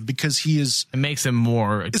portraying him, because he is. It makes him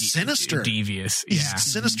more sinister, devious. He's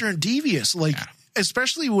sinister and devious.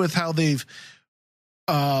 Especially with how they've.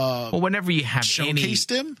 Whenever you have showcased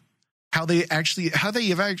him, how they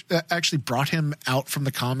have actually brought him out from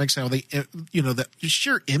the comics, how they, the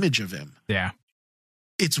sheer image of him. Yeah.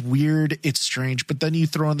 It's weird, it's strange, but then you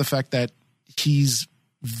throw in the fact that he's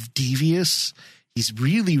devious. He's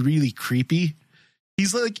really, really creepy.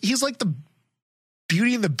 He's like the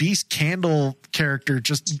Beauty and the Beast candle character,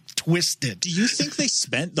 just twisted. Do you think they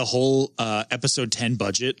spent the whole episode 10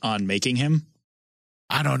 budget on making him?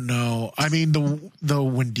 I don't know. I mean, the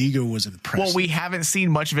Wendigo was impressive. Well, we haven't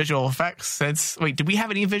seen much visual effects since. Wait, did we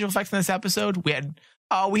have any visual effects in this episode? We had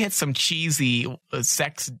some cheesy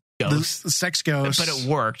sex ghosts. The sex ghosts, but it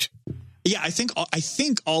worked. Yeah, I think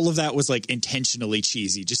all of that was intentionally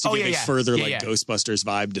cheesy, just to give a further Ghostbusters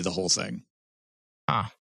vibe to the whole thing. Huh.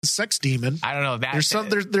 Sex demon. I don't know.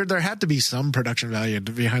 There had to be some production value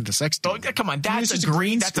behind the sex demon. Oh, come on, that's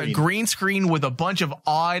a green screen with a bunch of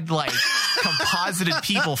odd composited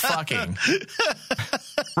people fucking.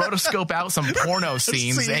 Rotoscope out some porno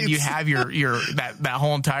scenes and you have your that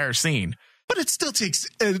whole entire scene. But it still takes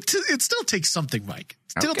something, Mike.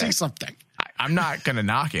 It still takes something. I'm not gonna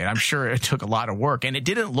knock it. I'm sure it took a lot of work, and it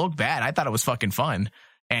didn't look bad. I thought it was fucking fun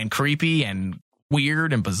and creepy and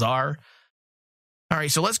weird and bizarre. All right,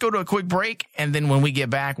 so let's go to a quick break, and then when we get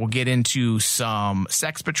back, we'll get into some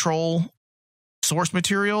Sex Patrol source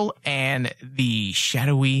material and the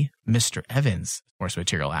shadowy Mr. Evans source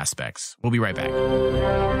material aspects. We'll be right back.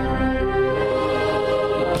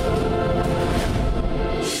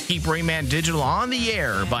 Keep Rain Man Digital on the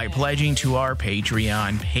air by pledging to our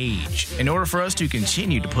Patreon page. In order for us to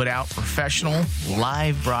continue to put out professional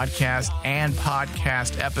live broadcast and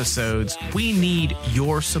podcast episodes, we need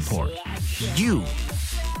your support. You,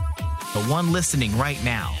 the one listening right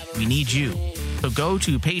now, we need you. So go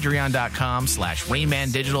to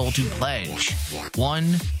patreon.com/RainmanDigital to pledge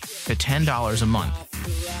 $1 to $10 a month.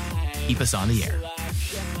 Keep us on the air.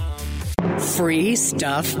 Free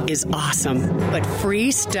stuff is awesome, but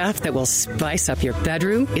free stuff that will spice up your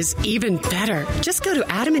bedroom is even better. Just go to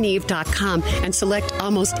adamandeve.com and select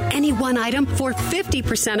almost any one item for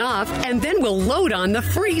 50% off, and then we'll load on the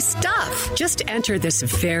free stuff. Just enter this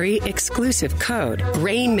very exclusive code,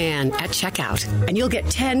 RAINMAN, at checkout, and you'll get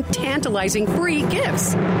 10 tantalizing free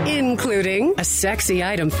gifts, including a sexy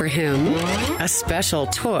item for him, a special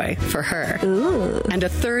toy for her, and a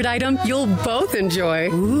third item you'll both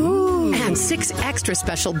enjoy. And 6 extra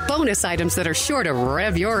special bonus items that are sure to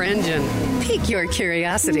rev your engine, pique your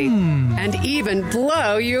curiosity, and even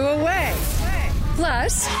blow you away.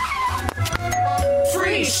 Plus,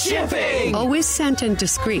 free shipping! Always sent in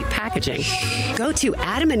discreet packaging. Go to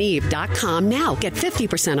adamandeve.com now. Get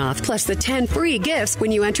 50% off plus the 10 free gifts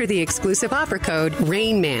when you enter the exclusive offer code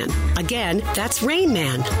RAINMAN. Again, that's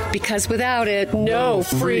RAINMAN. Because without it, no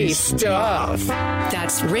free stuff.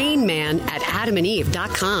 That's RAINMAN at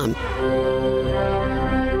adamandeve.com.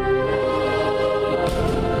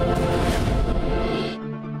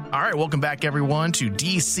 All right, welcome back, everyone, to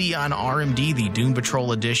DC on RMD, the Doom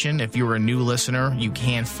Patrol edition. If you're a new listener, you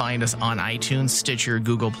can find us on iTunes, Stitcher,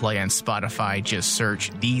 Google Play, and Spotify. Just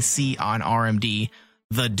search DC on RMD,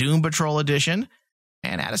 the Doom Patrol edition.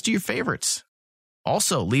 and add us to your favorites.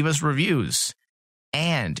 Also, leave us reviews.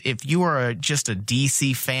 And if you are just a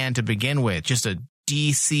DC fan to begin with, just a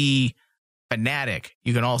DC fanatic,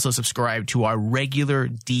 you can also subscribe to our regular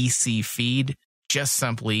DC feed, just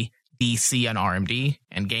simply DC on RMD,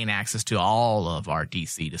 and gain access to all of our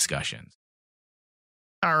DC discussions.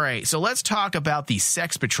 All right, so let's talk about the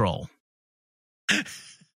Sex Patrol,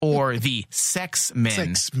 or the Sex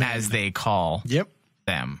Men, as they call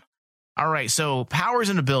them. All right, so powers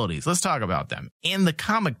and abilities. Let's talk about them. In the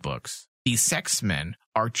comic books, these Sex Men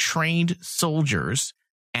are trained soldiers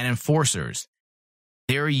and enforcers.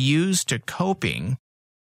 They're used to coping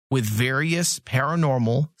with various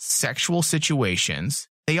paranormal sexual situations.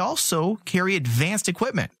 They also carry advanced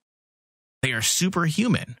equipment. They are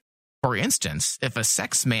superhuman. For instance, if a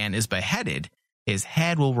sex man is beheaded, his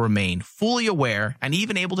head will remain fully aware and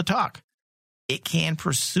even able to talk. It can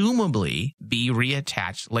presumably be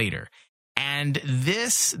reattached later. And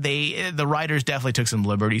this, the writers definitely took some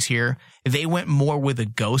liberties here. They went more with a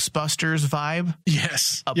Ghostbusters vibe.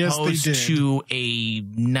 Yes. Opposed to a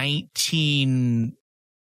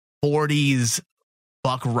 1940s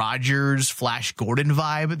Buck Rogers, Flash Gordon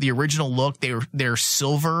vibe. The original look, they're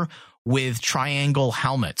silver with triangle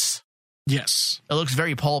helmets. Yes. It looks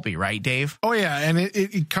very pulpy, right, Dave? Oh, yeah. And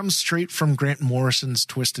it comes straight from Grant Morrison's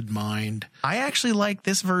Twisted Mind. I actually like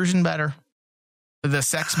this version better. The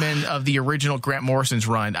Sex-Men of the original Grant Morrison's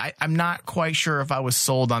run. I'm not quite sure if I was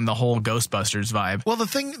sold on the whole Ghostbusters vibe. Well,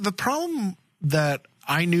 the problem that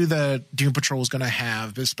I knew that Doom Patrol was going to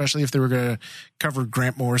have, especially if they were going to cover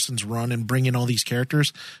Grant Morrison's run and bring in all these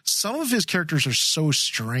characters, some of his characters are so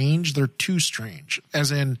strange. They're too strange.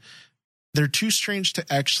 As in, they're too strange to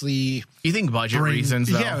actually... You think budget reasons,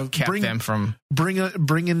 though, kept them from...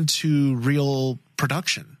 Bring into real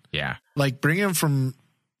production. Yeah. Like, bringing them from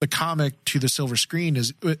the comic to the silver screen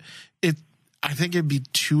I think it'd be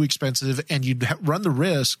too expensive, and you'd run the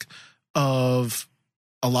risk of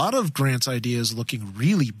a lot of Grant's ideas looking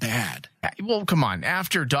really bad. Well, come on.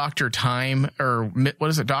 After Dr. Time, or what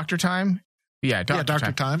is it, Dr. Time? Yeah,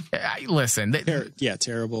 Dr. Time. Listen.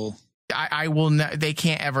 Terrible. I will not, they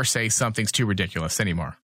can't ever say something's too ridiculous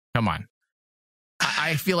anymore. Come on.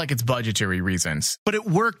 I feel like it's budgetary reasons. But it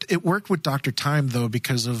worked with Dr. Time, though,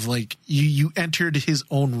 because of like you entered his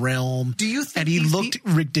own realm. Do you think and he looked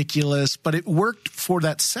ridiculous, but it worked for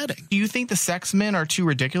that setting. Do you think the sex men are too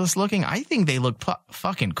ridiculous looking? I think they look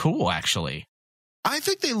fucking cool, actually. I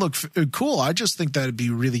think they look cool. I just think that it'd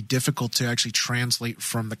be really difficult to actually translate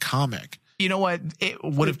from the comic. You know what? It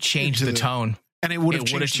would have changed the tone. And it would have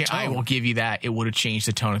changed the tone. I will give you that. It would have changed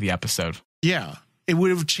the tone of the episode. Yeah. It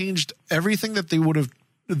would have changed everything that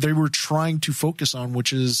they were trying to focus on,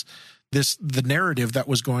 which is the narrative that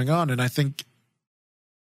was going on. And I think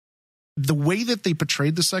the way that they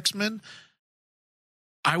portrayed the Sex-Men,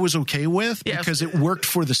 I was okay with because it worked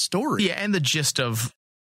for the story. Yeah, and the gist of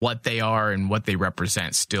what they are and what they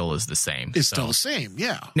represent still is the same. It's still the same,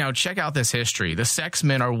 yeah. Now, check out this history. The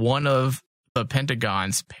Sex-Men are one of the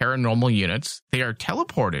Pentagon's paranormal units. They are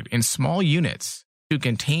teleported in small units to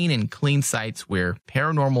contain and clean sites where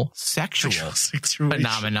paranormal sexual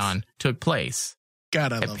phenomenon took place.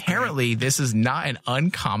 God, I love Apparently, this is not an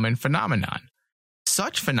uncommon phenomenon.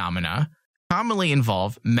 Such phenomena commonly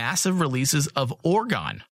involve massive releases of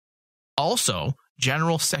orgone. Also,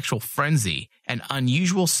 general sexual frenzy and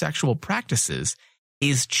unusual sexual practices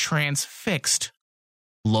is transfixed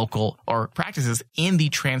local or practices in the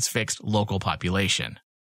transfixed local population.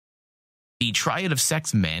 The triad of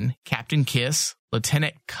sex men, Captain Kiss,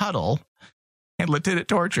 Lieutenant Cuddle, and Lieutenant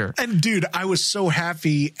Torture. And dude, I was so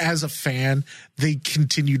happy as a fan they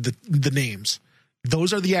continued the names.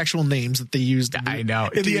 Those are the actual names that they used. I know.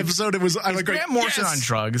 In the episode, it was like Grant Morrison on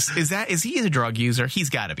drugs. Is he a drug user? He's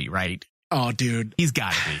got to be, right? Oh, dude, he's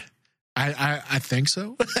got to be. I think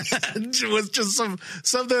so. It was just some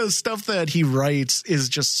of the stuff that he writes is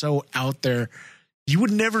just so out there. You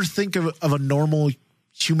would never think of a normal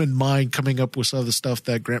human mind coming up with some of the stuff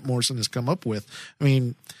that Grant Morrison has come up with. I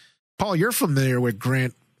mean, Paul, you're familiar with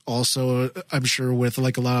Grant also, I'm sure, with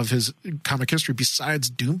like a lot of his comic history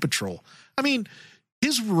besides Doom Patrol. I mean,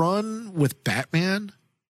 his run with Batman.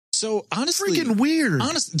 So honestly, freaking weird.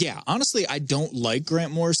 Honestly, I don't like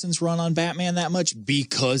Grant Morrison's run on Batman that much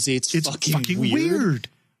because it's fucking weird.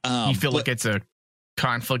 You feel like it's a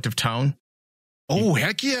conflict of tone? Oh,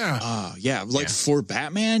 heck yeah. For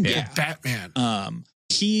Batman. Yeah. Batman.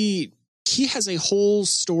 He has a whole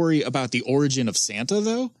story about the origin of Santa,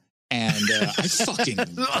 though, and I fucking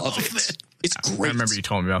love it. It's great. I remember you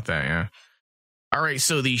told me about that, yeah. All right,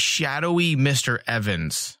 so the shadowy Mr.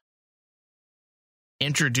 Evans,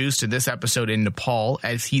 introduced in this episode in Nepal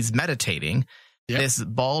as he's meditating, Yep. This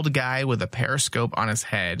bald guy with a periscope on his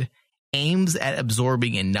head aims at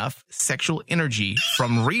absorbing enough sexual energy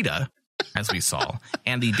from Rita, as we saw,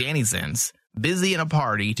 and the Dennysons, busy in a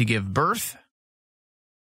party to give birth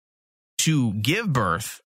to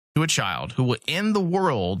a child who will end the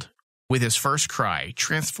world with his first cry,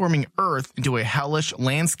 transforming Earth into a hellish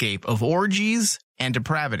landscape of orgies and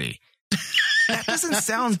depravity. That doesn't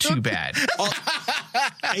sound too bad.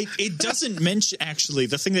 It doesn't mention, actually,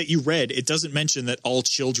 the thing that you read, it doesn't mention that all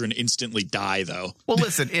children instantly die, though. Well,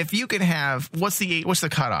 listen, if you can have, what's the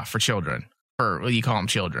cutoff for children? Or what do you call them,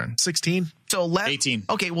 children? 16. So 18.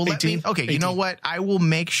 Okay, well, 18. Okay, 18. You know what? I will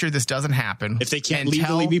make sure this doesn't happen. If they can't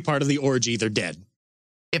legally be part of the orgy, they're dead.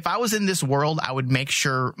 If I was in this world, I would make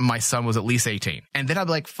sure my son was at least 18. And then I'd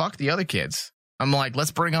be like, fuck the other kids. I'm like,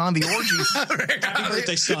 let's bring on the orgies. Happy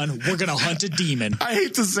birthday, son. We're going to hunt a demon. I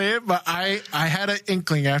hate to say it, but I had an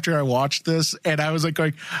inkling after I watched this, and I was like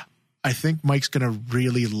going, I think Mike's going to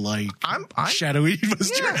really like Shadowy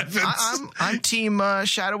Mr. Evans. I'm team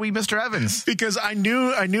Shadowy Mr. Evans. Because I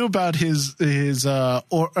knew about his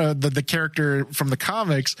the character from the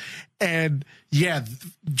comics, and yeah,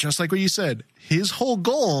 just like what you said, his whole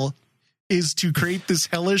goal is to create this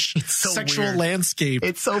hellish sexual weird landscape.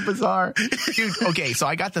 It's so bizarre. Dude, okay, so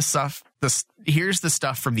I got the stuff. Here's the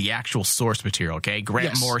stuff from the actual source material, okay?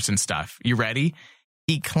 Grant Morrison stuff. You ready?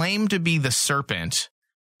 He claimed to be the serpent,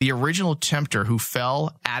 the original tempter who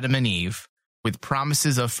fell Adam and Eve with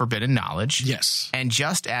promises of forbidden knowledge. Yes. And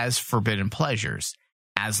just as forbidden pleasures.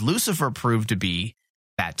 As Lucifer proved to be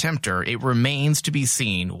that tempter, it remains to be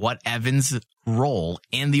seen what Evans' role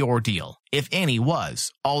in the ordeal, if any,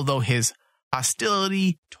 was, although his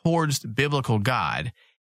hostility towards biblical God,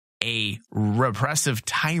 a repressive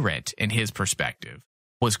tyrant in his perspective,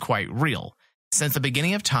 was quite real. Since the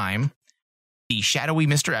beginning of time, the shadowy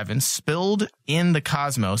Mr. Evans spilled in the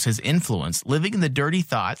cosmos his influence, living in the dirty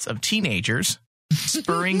thoughts of teenagers,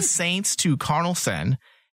 spurring saints to carnal sin,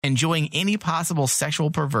 enjoying any possible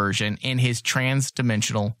sexual perversion in his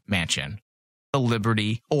trans-dimensional mansion, the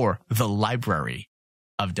Liberty or the Library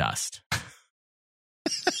of Dust.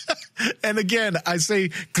 And again, I say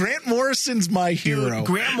Grant Morrison's my hero. Dude,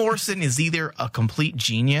 Grant Morrison is either a complete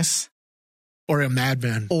genius or a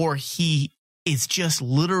madman, or he is just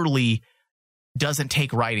literally doesn't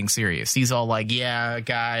take writing serious. He's all like, yeah,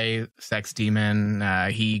 guy, sex demon.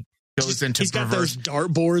 He goes into he's got those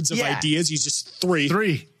dartboards of ideas. He's just three.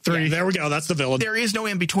 Yeah, there we go. That's the villain. There is no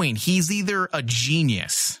in between. He's either a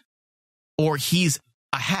genius or he's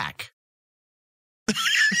a hack.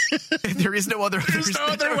 There is no other. There's no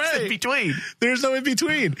other way in between. There's no in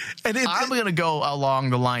between. And I'm going to go along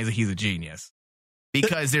the lines that he's a genius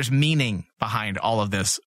because there's meaning behind all of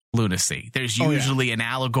this lunacy. There's usually an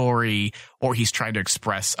allegory, or he's trying to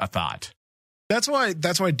express a thought. That's why,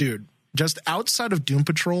 dude. Just outside of Doom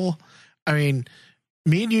Patrol, I mean,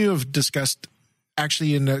 me and you have discussed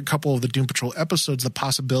actually in a couple of the Doom Patrol episodes the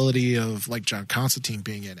possibility of like John Constantine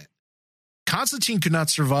being in it. Constantine could not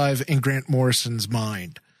survive in Grant Morrison's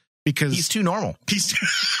mind because he's too normal.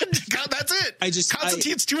 God, that's it.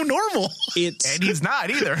 Constantine's too normal. And he's not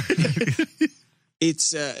either.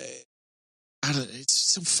 It's I don't know, it's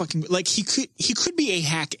so fucking like he could be a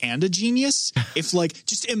hack and a genius if like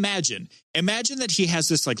just imagine that he has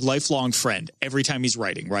this like lifelong friend every time he's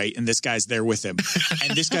writing, right? And this guy's there with him,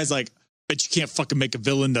 and this guy's like, but you can't fucking make a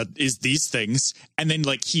villain that is these things, and then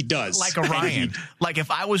like he does, like a Ryan. Like if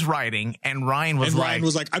I was writing and Ryan was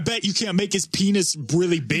like, I bet you can't make his penis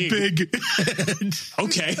really big.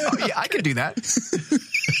 Okay, yeah, I could do that.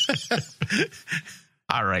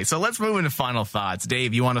 All right, so let's move into final thoughts.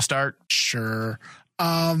 Dave, you want to start? Sure.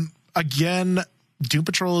 Again, Doom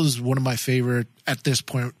Patrol is one of my favorite, at this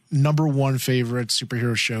point, number one favorite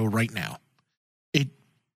superhero show right now.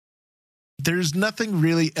 There's nothing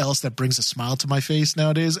really else that brings a smile to my face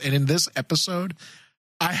nowadays. And in this episode,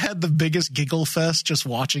 I had the biggest giggle fest just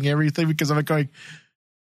watching everything because I'm going,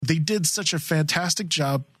 they did such a fantastic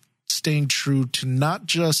job staying true to not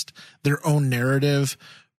just their own narrative,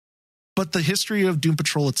 but the history of Doom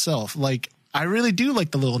Patrol itself. Like, I really do like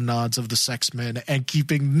the little nods of the sex men and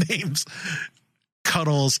keeping names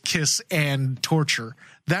Cuddles, Kiss, and Torture.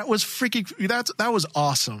 That was that was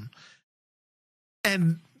awesome.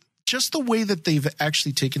 And just the way that they've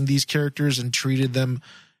actually taken these characters and treated them.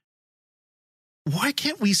 Why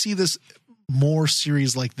can't we see this more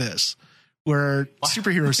series like this? Where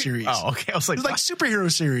superhero series. Oh, okay. I was like, it's like superhero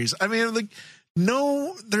series. I mean, like,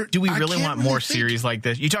 no, do we really want more series like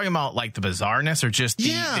this? You talking about like the bizarreness or just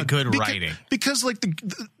the good writing? Because like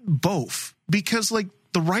the both. Because like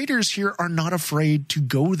the writers here are not afraid to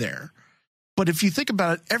go there. But if you think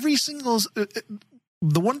about it, every single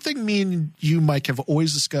the one thing me and you, Mike, have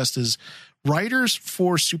always discussed is writers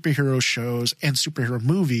for superhero shows and superhero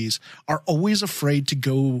movies are always afraid to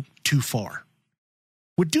go too far.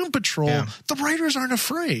 With Doom Patrol, the writers aren't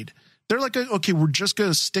afraid. They're like, okay, we're just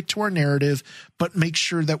going to stick to our narrative, but make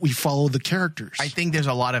sure that we follow the characters. I think there's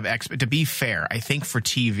a lot of to be fair, I think for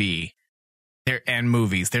TV and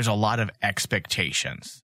movies, there's a lot of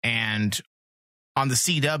expectations. And on the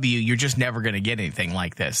CW, you're just never going to get anything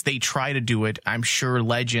like this. They try to do it. I'm sure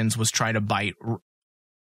Legends was trying to bite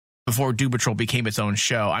before Doom Patrol became its own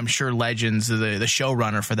show. I'm sure Legends, the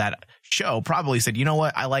showrunner for that show, probably said, you know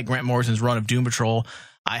what? I like Grant Morrison's run of Doom Patrol.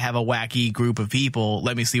 I have a wacky group of people.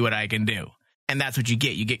 Let me see what I can do. And that's what you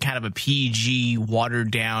get. You get kind of a PG,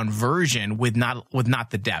 watered down version with not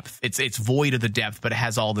the depth. It's void of the depth, but it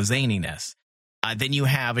has all the zaniness. Then you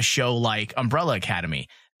have a show like Umbrella Academy.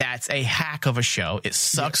 That's a hack of a show. It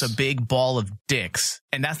sucks a big ball of dicks.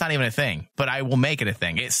 And that's not even a thing, but I will make it a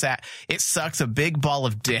thing. It sucks a big ball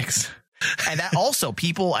of dicks. And that also,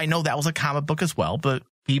 people, I know that was a comic book as well, but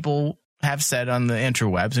people have said on the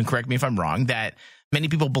interwebs, and correct me if I'm wrong, that many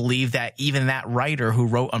people believe that even that writer who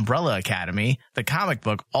wrote Umbrella Academy, the comic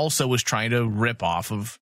book, also was trying to rip off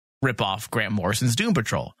Grant Morrison's Doom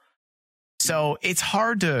Patrol. So it's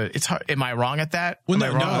hard. Am I wrong at that? Well,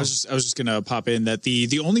 no, I was just going to pop in that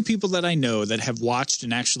the only people that I know that have watched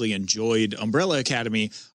and actually enjoyed Umbrella Academy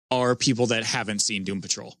are people that haven't seen Doom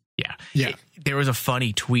Patrol. Yeah. There was a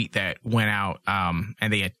funny tweet that went out,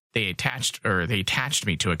 and they attached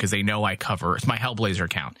me to it because they know I cover. It's my Hellblazer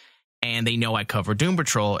account. And they know I cover Doom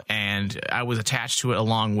Patrol, and I was attached to it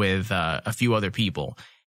along with a few other people.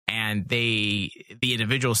 And the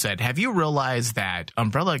individual said, have you realized that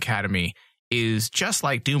Umbrella Academy is just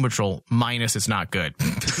like Doom Patrol, minus it's not good?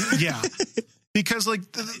 Yeah. Because like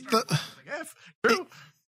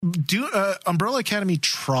Umbrella Academy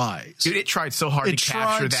tries. Dude, it tried so hard to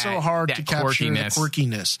capture that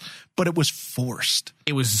quirkiness, but it was forced.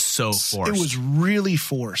 It was so forced. It was really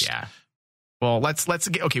forced. Yeah. Well, let's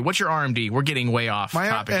get, okay, what's your RMD? We're getting way off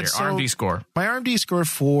topic here. So RMD score. My RMD score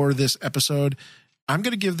for this episode, I'm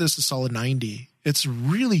going to give this a solid 90. It's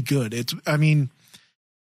really good. I mean,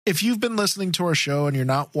 if you've been listening to our show and you're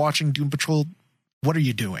not watching Doom Patrol, what are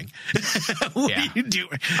you doing? What are you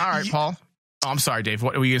doing? All right, Paul. Oh, I'm sorry, Dave.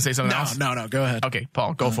 What were you going to say something else? No, go ahead. Okay,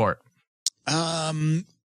 Paul, go for it. I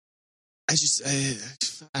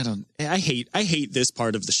hate this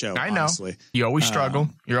part of the show. I know. Honestly. You always struggle.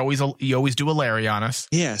 You always do a Larry on us.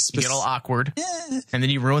 Yes. You get all awkward. And then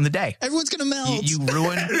you ruin the day. Everyone's going to melt.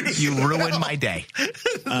 You ruin my day.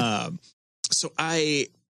 So I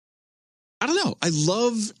don't know. I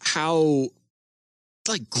love how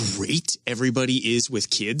like great everybody is with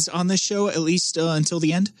kids on this show, at least until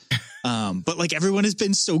the end. But like everyone has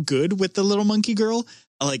been so good with the little monkey girl.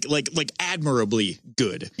 Like admirably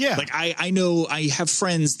good. Yeah. Like I know I have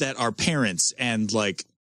friends that are parents and like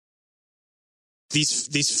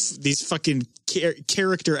these fucking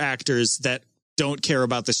character actors that don't care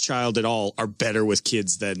about this child at all are better with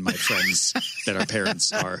kids than my friends that are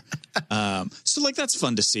parents are. So like that's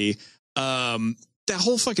fun to see. That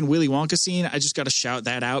whole fucking Willy Wonka scene, I just got to shout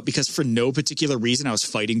that out because for no particular reason I was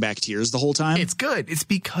fighting back tears the whole time. It's good. It's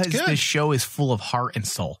because the show is full of heart and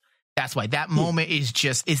soul. That's why that moment is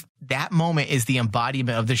the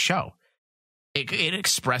embodiment of the show. It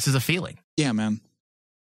expresses a feeling. Yeah, man.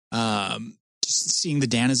 Just seeing the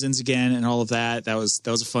Danizens again and all of that. That was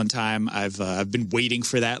a fun time. I've been waiting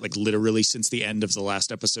for that, like literally since the end of the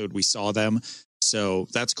last episode we saw them. So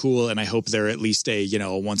that's cool. And I hope they're at least a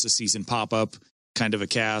once a season pop up kind of a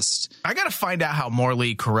cast. I got to find out how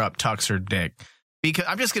Morley Corrupt tucks her dick. Because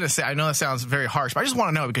I'm just going to say, I know that sounds very harsh, but I just want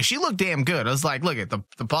to know because she looked damn good. I was like, look at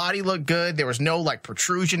the body looked good. There was no like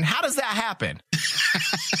protrusion. How does that happen?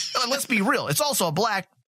 Let's be real. It's also a black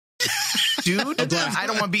dude. I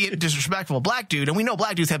don't want to be disrespectful. A black dude. And we know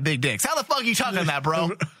black dudes have big dicks. How the fuck are you talking that,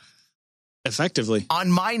 bro? Effectively.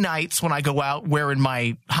 On my nights when I go out wearing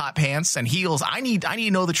my hot pants and heels, I need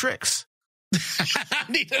to know the tricks.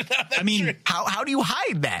 I mean, how do you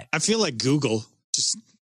hide that? I feel like Google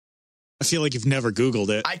I feel like you've never Googled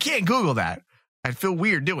it. I can't Google that. I feel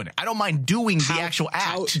weird doing it. I don't mind doing the actual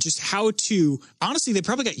act. How to, honestly, they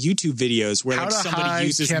probably got YouTube videos where like somebody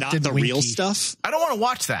uses Captain not the Winky. Real stuff. I don't want to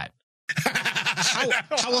watch that.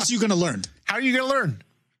 How else are you going to learn? How are you going to learn?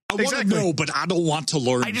 I want to know, but I don't want to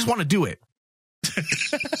learn. I just want to do it.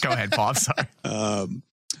 Go ahead, Paul. I'm sorry.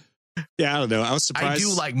 Yeah, I don't know. I was surprised. I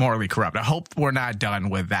do like Morley Corrupt. I hope we're not done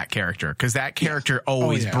with that character because that character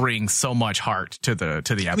always brings so much heart to the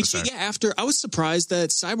episode. I mean, I was surprised that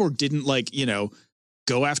Cyborg didn't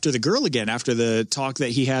go after the girl again after the talk that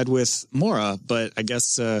he had with Mora. But I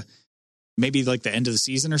guess maybe like the end of the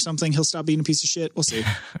season or something, he'll stop being a piece of shit. We'll see.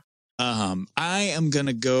 I am going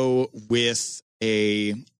to go with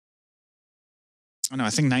I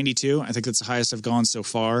think 92. I think that's the highest I've gone so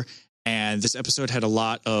far. And this episode had a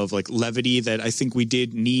lot of like levity that I think we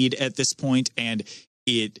did need at this point, and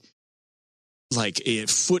it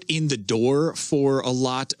foot in the door for a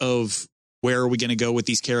lot of where are we going to go with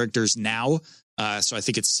these characters now. So I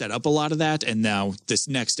think it's set up a lot of that. And now this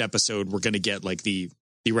next episode, we're going to get like the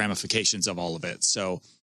ramifications of all of it. So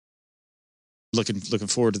looking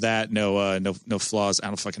forward to that. No flaws. I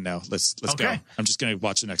don't fucking know. Let's go. I'm just going to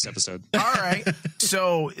watch the next episode. All right.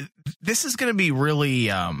 So this is going to be really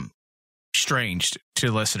strange to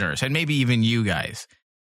listeners and maybe even you guys,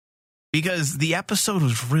 because the episode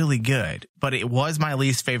was really good, but it was my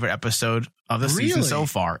least favorite episode of the season so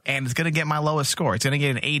far, and it's going to get my lowest score. It's going to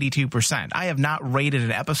get an 82%. I have not rated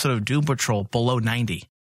an episode of Doom Patrol below 90.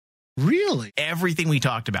 Really? Everything we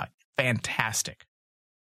talked about, fantastic.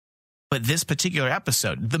 But this particular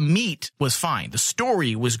episode, the meat was fine. The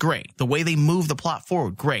story was great. The way they moved the plot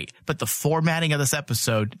forward, great. But the formatting of this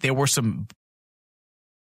episode, there were some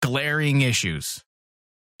glaring issues.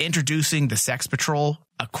 Introducing the Sex Patrol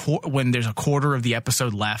when there's a quarter of the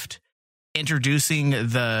episode left. Introducing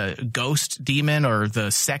the ghost demon or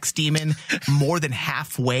the sex demon more than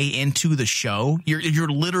halfway into the show. You're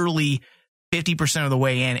literally 50% of the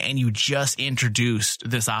way in, and you just introduced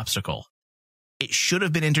this obstacle. It should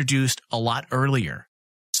have been introduced a lot earlier.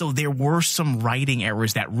 So there were some writing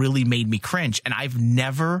errors that really made me cringe. And I've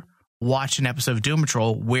never watched an episode of Doom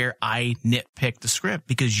Patrol where I nitpick the script,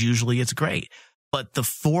 because usually it's great. But the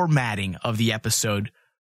formatting of the episode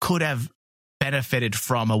could have benefited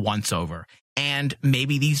from a once-over. And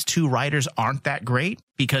maybe these two writers aren't that great,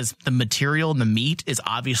 because the material and the meat is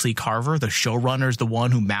obviously Carver. The showrunner is the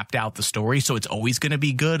one who mapped out the story, so it's always going to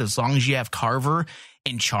be good as long as you have Carver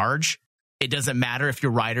in charge. It doesn't matter if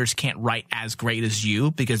your writers can't write as great as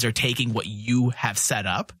you, because they're taking what you have set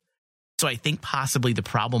up. So I think possibly the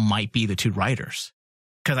problem might be the two writers,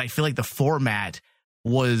 because I feel like the format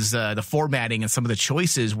was the formatting and some of the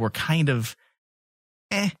choices were kind of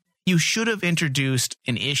You should have introduced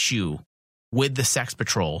an issue with the Sex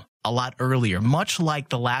Patrol a lot earlier, much like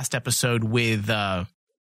the last episode with Mr.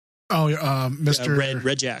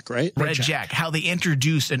 Red Jack, right? Red Jack. How they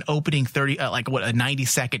introduced an opening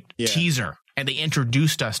 90-second teaser, and they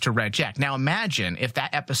introduced us to Red Jack. Now imagine if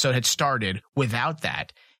that episode had started without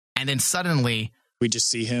that, and then suddenly we just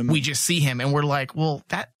see him, and we're like, well,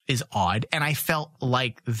 that is odd. And I felt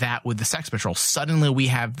like that with the Sex Patrol. Suddenly we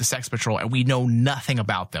have the Sex Patrol and we know nothing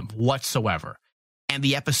about them whatsoever. And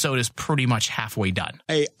the episode is pretty much halfway done.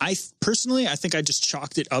 I personally, I think I just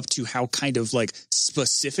chalked it up to how kind of like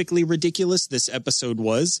specifically ridiculous this episode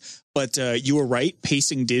was. But you were right.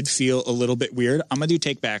 Pacing did feel a little bit weird. I'm going to do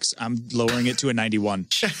take backs. I'm lowering it to a 91.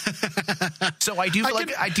 So I do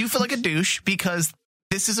feel like a douche, because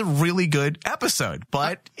this is a really good episode,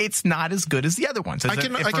 but it's not as good as the other ones.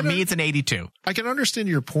 For me, it's an 82. I can understand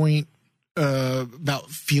your point about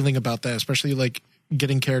feeling about that, especially like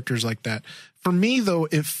getting characters like that. For me, though,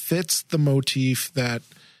 it fits the motif that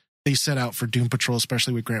they set out for Doom Patrol,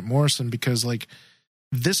 especially with Grant Morrison, because like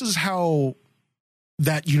this is how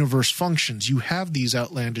that universe functions. You have these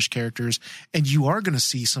outlandish characters, and you are going to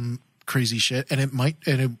see some crazy shit, and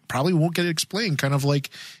it probably won't get explained, kind of like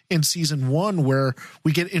in season 1 where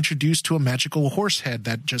we get introduced to a magical horse head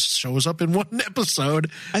that just shows up in one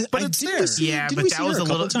episode, but it's there. But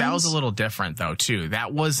that was a little different though too.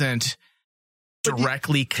 That wasn't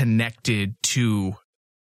directly connected to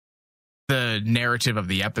the narrative of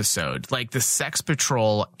the episode. Like the Sex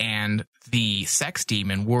Patrol and the Sex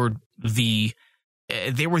Demon were the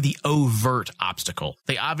overt obstacle.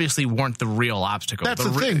 They obviously weren't the real obstacle. That's the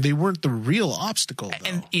thing. They weren't the real obstacle, though.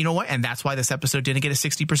 And you know what? And that's why this episode didn't get a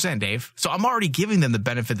 60%, Dave. So I'm already giving them the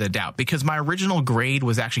benefit of the doubt, because my original grade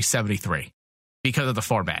was actually 73 because of the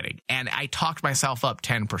formatting. And I talked myself up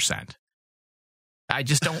 10%.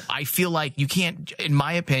 I feel like you can't, in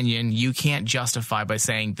my opinion, you can't justify by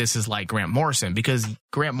saying this is like Grant Morrison, because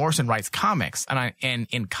Grant Morrison writes comics, and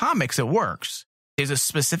in comics it works. There's a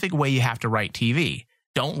specific way you have to write TV.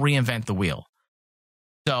 Don't reinvent the wheel.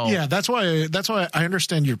 So yeah, that's why I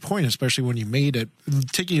understand your point, especially when you made it,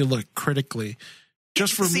 taking a look critically.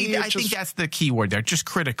 Just for me, I think that's the key word there. Just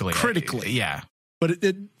critically. Yeah. But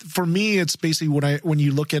for me, it's basically when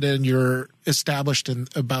you look at it and you're established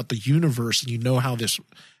about the universe, and you know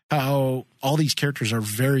how all these characters are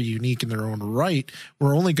very unique in their own right.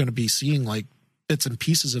 We're only going to be seeing like bits and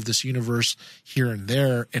pieces of this universe here and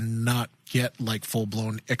there, and not get like full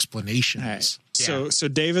blown explanations. Right. So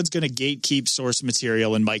David's going to gatekeep source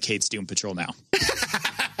material, and Mike hates Doom Patrol now.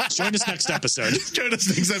 Join us next episode. Join us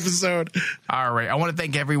next episode. All right. I want to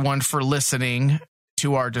thank everyone for listening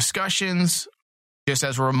to our discussions. Just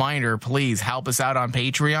as a reminder, please help us out on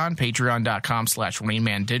Patreon,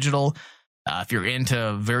 patreon.com/RainmanDigital. If you're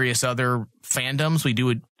into various other fandoms, we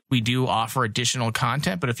do offer additional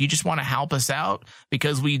content. But if you just want to help us out,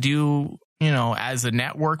 because we do, as a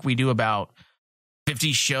network, we do about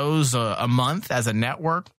 50 shows a month as a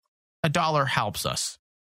network. $1 helps us.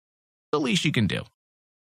 The least you can do.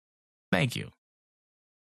 Thank you.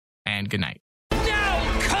 And good night.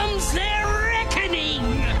 Now comes their reckoning!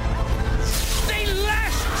 They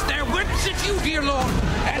lashed their whips at you, dear Lord,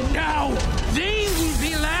 and now they will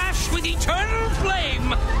be lashed with eternal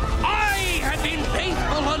flame. I have been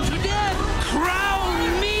faithful unto death.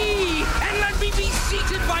 Crown me, and let me be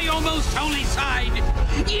seated by your most holy side.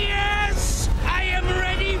 Yeah!